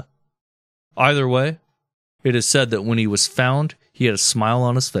Lakota. Either way, it is said that when he was found, he had a smile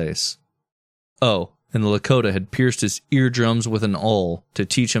on his face. Oh, and the Lakota had pierced his eardrums with an awl to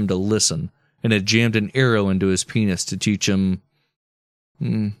teach him to listen, and had jammed an arrow into his penis to teach him...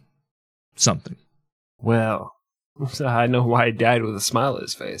 something. Well, I know why he died with a smile on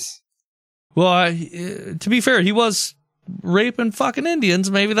his face. Well, to be fair, he was raping fucking Indians.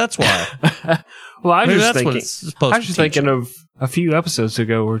 Maybe that's why. Well, I was just thinking of a few episodes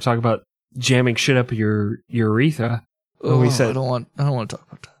ago where we were talking about jamming shit up your urethra. Oh, we said, I don't want to talk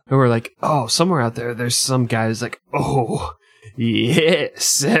about that. And we're like, oh, somewhere out there's some guy who's like, oh,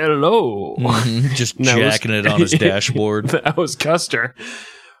 yes, hello. Mm-hmm, just jacking it on his dashboard. That was Custer.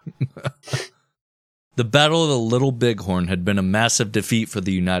 The Battle of the Little Bighorn had been a massive defeat for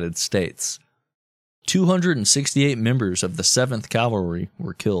the United States. 268 members of the 7th Cavalry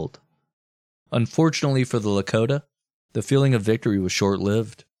were killed. Unfortunately for the Lakota, the feeling of victory was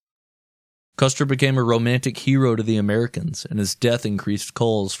short-lived. Custer became a romantic hero to the Americans, and his death increased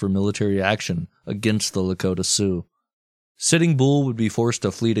calls for military action against the Lakota Sioux. Sitting Bull would be forced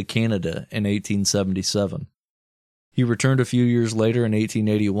to flee to Canada in 1877. He returned a few years later in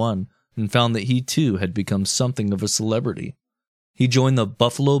 1881 and found that he too had become something of a celebrity. He joined the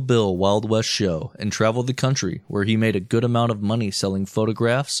Buffalo Bill Wild West show and traveled the country, where he made a good amount of money selling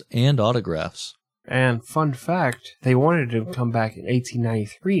photographs and autographs. And fun fact, they wanted him to come back in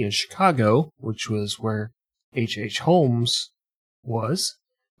 1893 in Chicago, which was where H.H. Holmes was.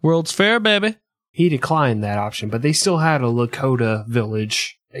 World's Fair, baby. He declined that option, but they still had a Lakota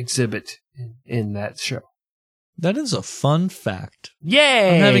village exhibit in that show. That is a fun fact.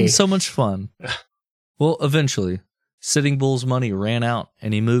 Yay! I'm having so much fun. Well, eventually, Sitting Bull's money ran out,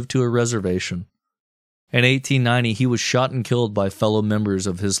 and he moved to a reservation. In 1890, he was shot and killed by fellow members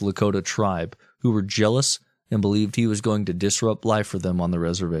of his Lakota tribe who were jealous and believed he was going to disrupt life for them on the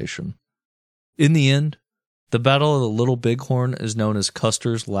reservation. In the end, the Battle of the Little Bighorn is known as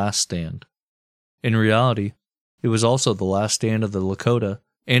Custer's Last Stand. In reality, it was also the last stand of the Lakota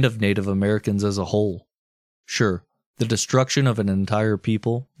and of Native Americans as a whole. Sure, the destruction of an entire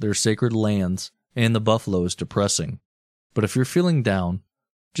people, their sacred lands, and the buffalo is depressing. But if you're feeling down,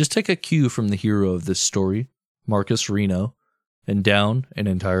 just take a cue from the hero of this story, Marcus Reno, and down an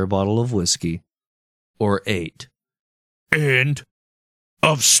entire bottle of whiskey. Or 8. End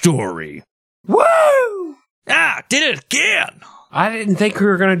of story. Woo! Did it again! I didn't think we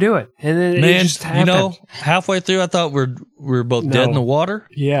were going to do it. And then it just happened. Halfway through I thought we're both dead in the water.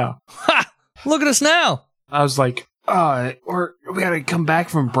 Yeah. Ha! Look at us now! I was like, we got to come back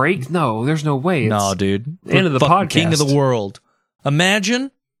from break? No, there's no way. No, dude. End of the podcast. King of the world. Imagine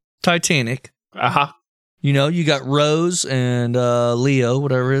Titanic. Uh-huh. You got Rose and Leo,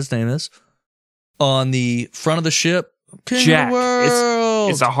 whatever his name is, on the front of the ship. King Jack. of the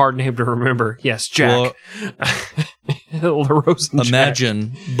world. It's a hard name to remember. Yes, Jack. Rose and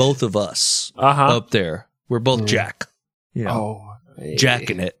imagine Jack. Both of us up there. We're both Jack.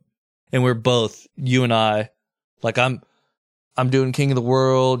 Jacking it. And we're both, you and I, like I'm doing King of the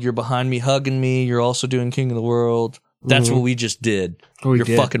World. You're behind me hugging me. You're also doing King of the World. That's what we just did. You're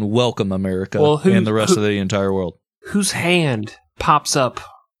fucking welcome, America, and the rest of the entire world. Whose hand pops up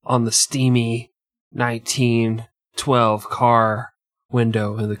on the steamy 1912 car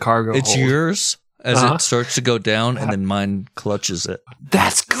window in the cargo It's hold? yours as it starts to go down, and then mine clutches it.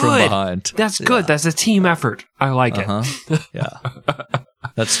 That's good. From behind. That's good. That's a team effort. I like it. Yeah.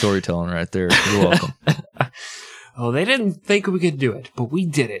 That's storytelling right there. You're welcome. Oh, they didn't think we could do it, but we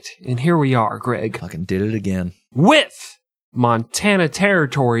did it. And here we are, Greg. Fucking did it again. With Montana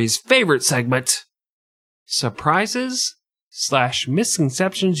Territory's favorite segment, surprises /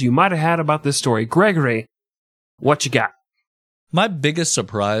 misconceptions you might have had about this story. Gregory, what you got? My biggest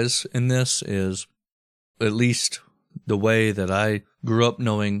surprise in this is, at least the way that I grew up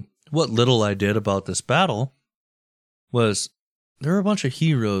knowing what little I did about this battle, was there were a bunch of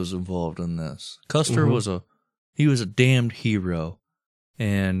heroes involved in this. Custer was a damned hero,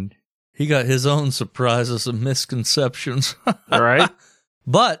 and he got his own surprises and misconceptions. All right.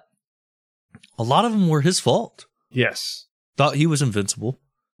 But a lot of them were his fault. Yes. Thought he was invincible,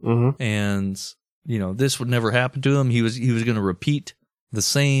 and this would never happen to him. He was going to repeat the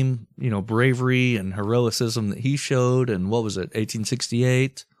same bravery and heroicism that he showed. And what was it,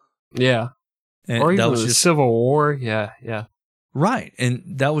 1868? Yeah. And or even that was the just Civil War. Yeah. right, and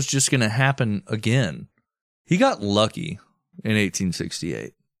that was just going to happen again. He got lucky in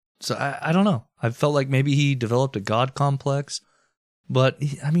 1868. So I don't know. I felt like maybe he developed a God complex. But,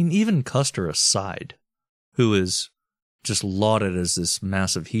 even Custer aside, who is just lauded as this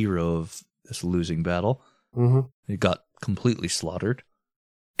massive hero of this losing battle, he got completely slaughtered.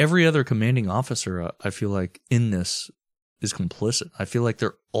 Every other commanding officer, I feel like, in this is complicit. I feel like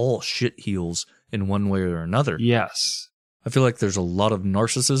they're all shitheels in one way or another. Yes. I feel like there's a lot of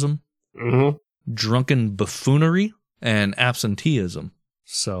narcissism, drunken buffoonery, and absenteeism.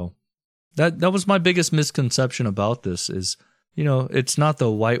 So that was my biggest misconception about this is, it's not the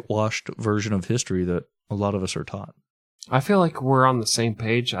whitewashed version of history that a lot of us are taught. I feel like we're on the same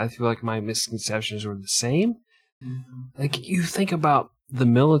page. I feel like my misconceptions were the same. Like, you think about the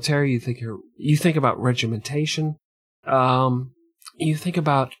military, you think about regimentation, you think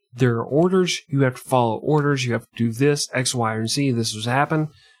about their orders. You have to follow orders. You have to do this, X, Y, and Z. This was happen.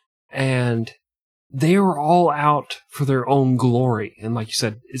 And they were all out for their own glory. And like you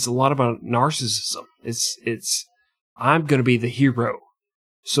said, it's a lot about narcissism. It's I'm going to be the hero.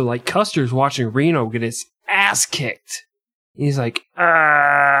 So like Custer's watching Reno get his ass kicked. He's like, look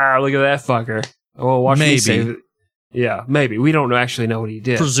at that fucker. Oh, watch me save it. Yeah, maybe. We don't actually know what he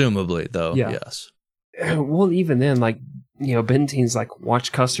did. Presumably, though, yes. Well, even then, like, Benteen's like,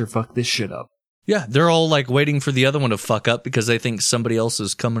 watch Custer fuck this shit up. Yeah, they're all like waiting for the other one to fuck up because they think somebody else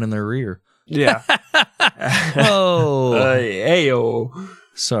is coming in their rear. Yeah. Oh. Ayo.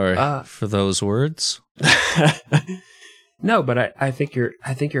 Sorry for those words. No, but I think you're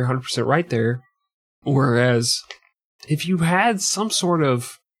 100% right there. Whereas if you had some sort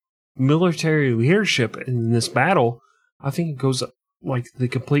of military leadership in this battle, I think it goes like the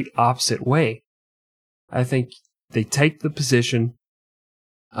complete opposite way. I think they take the position,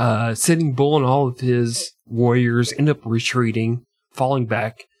 Sitting Bull and all of his warriors end up retreating, falling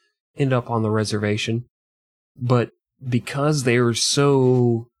back, end up on the reservation. But because they were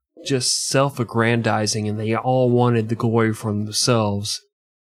so just self-aggrandizing and they all wanted the glory for themselves,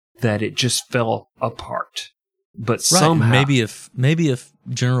 that it just fell apart. But Right. somehow, Maybe if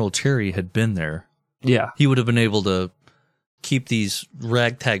General Terry had been there, yeah, he would have been able to keep these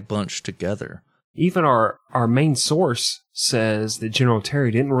ragtag bunch together. even our main source says that General Terry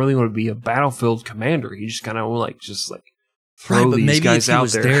didn't really want to be a battlefield commander. He just kind of throw but these maybe guys if he out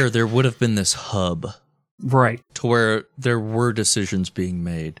was there. there would have been this hub Right. to where there were decisions being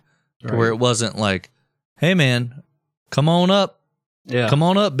made, to Right. where it wasn't like, hey man, come on up, Yeah. come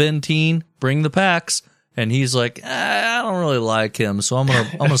on up, Benteen, bring the packs. And he's like, I don't really like him, so I'm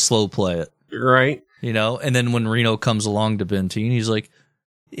gonna slow play it. Right. You know, and then when Reno comes along to Benteen, he's like,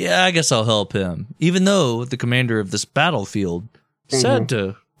 yeah, I guess I'll help him. Even though the commander of this battlefield said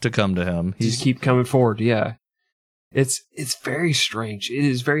to come to him. Just keep coming forward. Yeah. It's very strange. It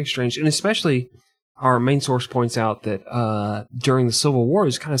is very strange. And especially our main source points out that during the Civil War, it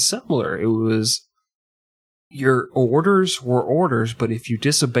was kind of similar. It was your orders were orders, but if you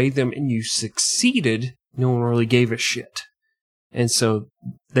disobeyed them and you succeeded, no one really gave a shit. And so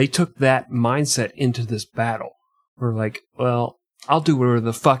they took that mindset into this battle. We're like, well, I'll do whatever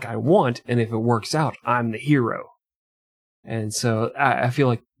the fuck I want, and if it works out, I'm the hero. And so I feel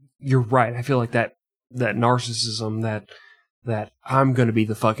like you're right. I feel like that narcissism, that I'm going to be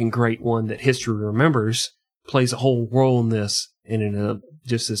the fucking great one that history remembers, plays a whole role in this, and in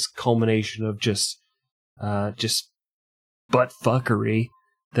just this culmination of just butt fuckery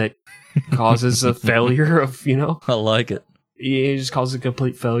that causes a failure of, I like it. it just causes a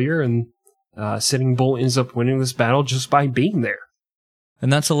complete failure, and Sitting Bull ends up winning this battle just by being there.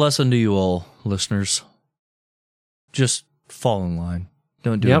 And that's a lesson to you all, listeners. Just fall in line.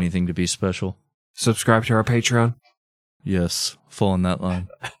 Don't do anything to be special. Subscribe to our Patreon. Yes, fall in that line.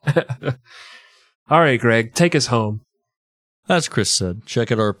 All right, Greg, take us home. As Chris said,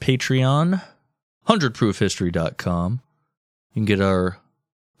 check out our Patreon, 100proofhistory.com. You can get our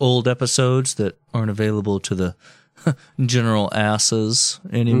old episodes that aren't available to the general asses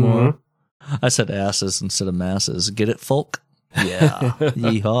anymore. I said asses instead of masses. Get it, folk? Yeah.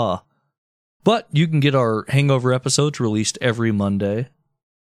 Yeehaw. But you can get our Hangover episodes released every Monday.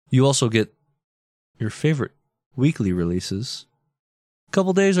 You also get your favorite weekly releases a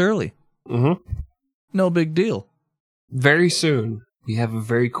couple days early. Mm-hmm. No big deal. Very soon, we have a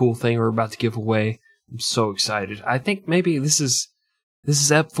very cool thing we're about to give away. I'm so excited. I think maybe this is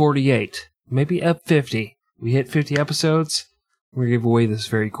Ep 48, maybe Ep 50. We hit 50 episodes. We're gonna give away this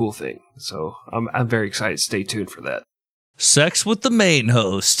very cool thing. So I'm very excited. Stay tuned for that. Sex with the main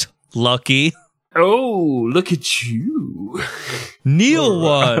host. Lucky. Oh, look at you. Neil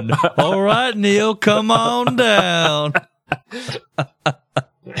won. All right, Neil, come on down.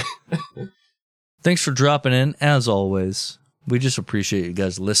 Thanks for dropping in, as always. We just appreciate you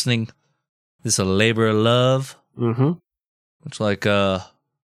guys listening. This is a labor of love. Mm-hmm. It's like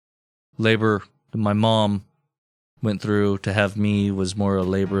labor that my mom went through to have me was more a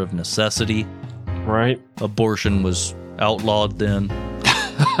labor of necessity. Right. Abortion was outlawed then.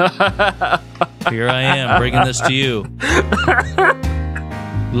 Here I am, bringing this to you.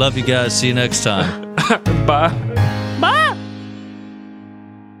 Love you guys. See you next time. Bye. Bye.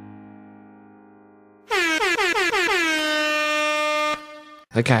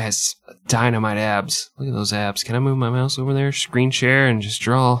 That guy has dynamite abs. Look at those abs. Can I move my mouse over there? Screen share and just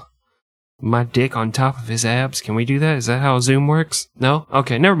draw my dick on top of his abs. Can we do that? Is that how Zoom works? No?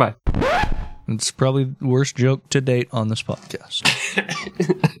 Okay, never mind. It's probably the worst joke to date on this podcast.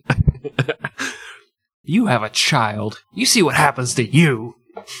 You have a child. You see what happens to you.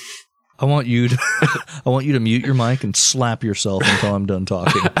 I want you to mute your mic and slap yourself until I'm done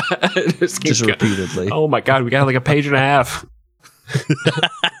talking. Just repeatedly. Oh my god, we got like a page and a half.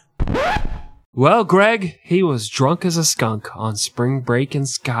 Well, Greg, he was drunk as a skunk on spring break in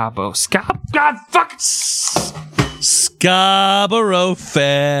Scabo. God, fuck! Scarborough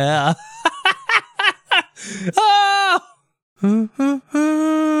Fair. Oh!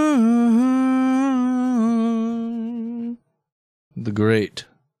 The great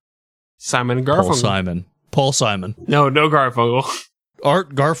Simon and Garfunkel. Paul Simon. No Garfunkel.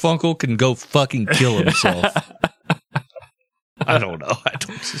 Art Garfunkel can go fucking kill himself. I don't know.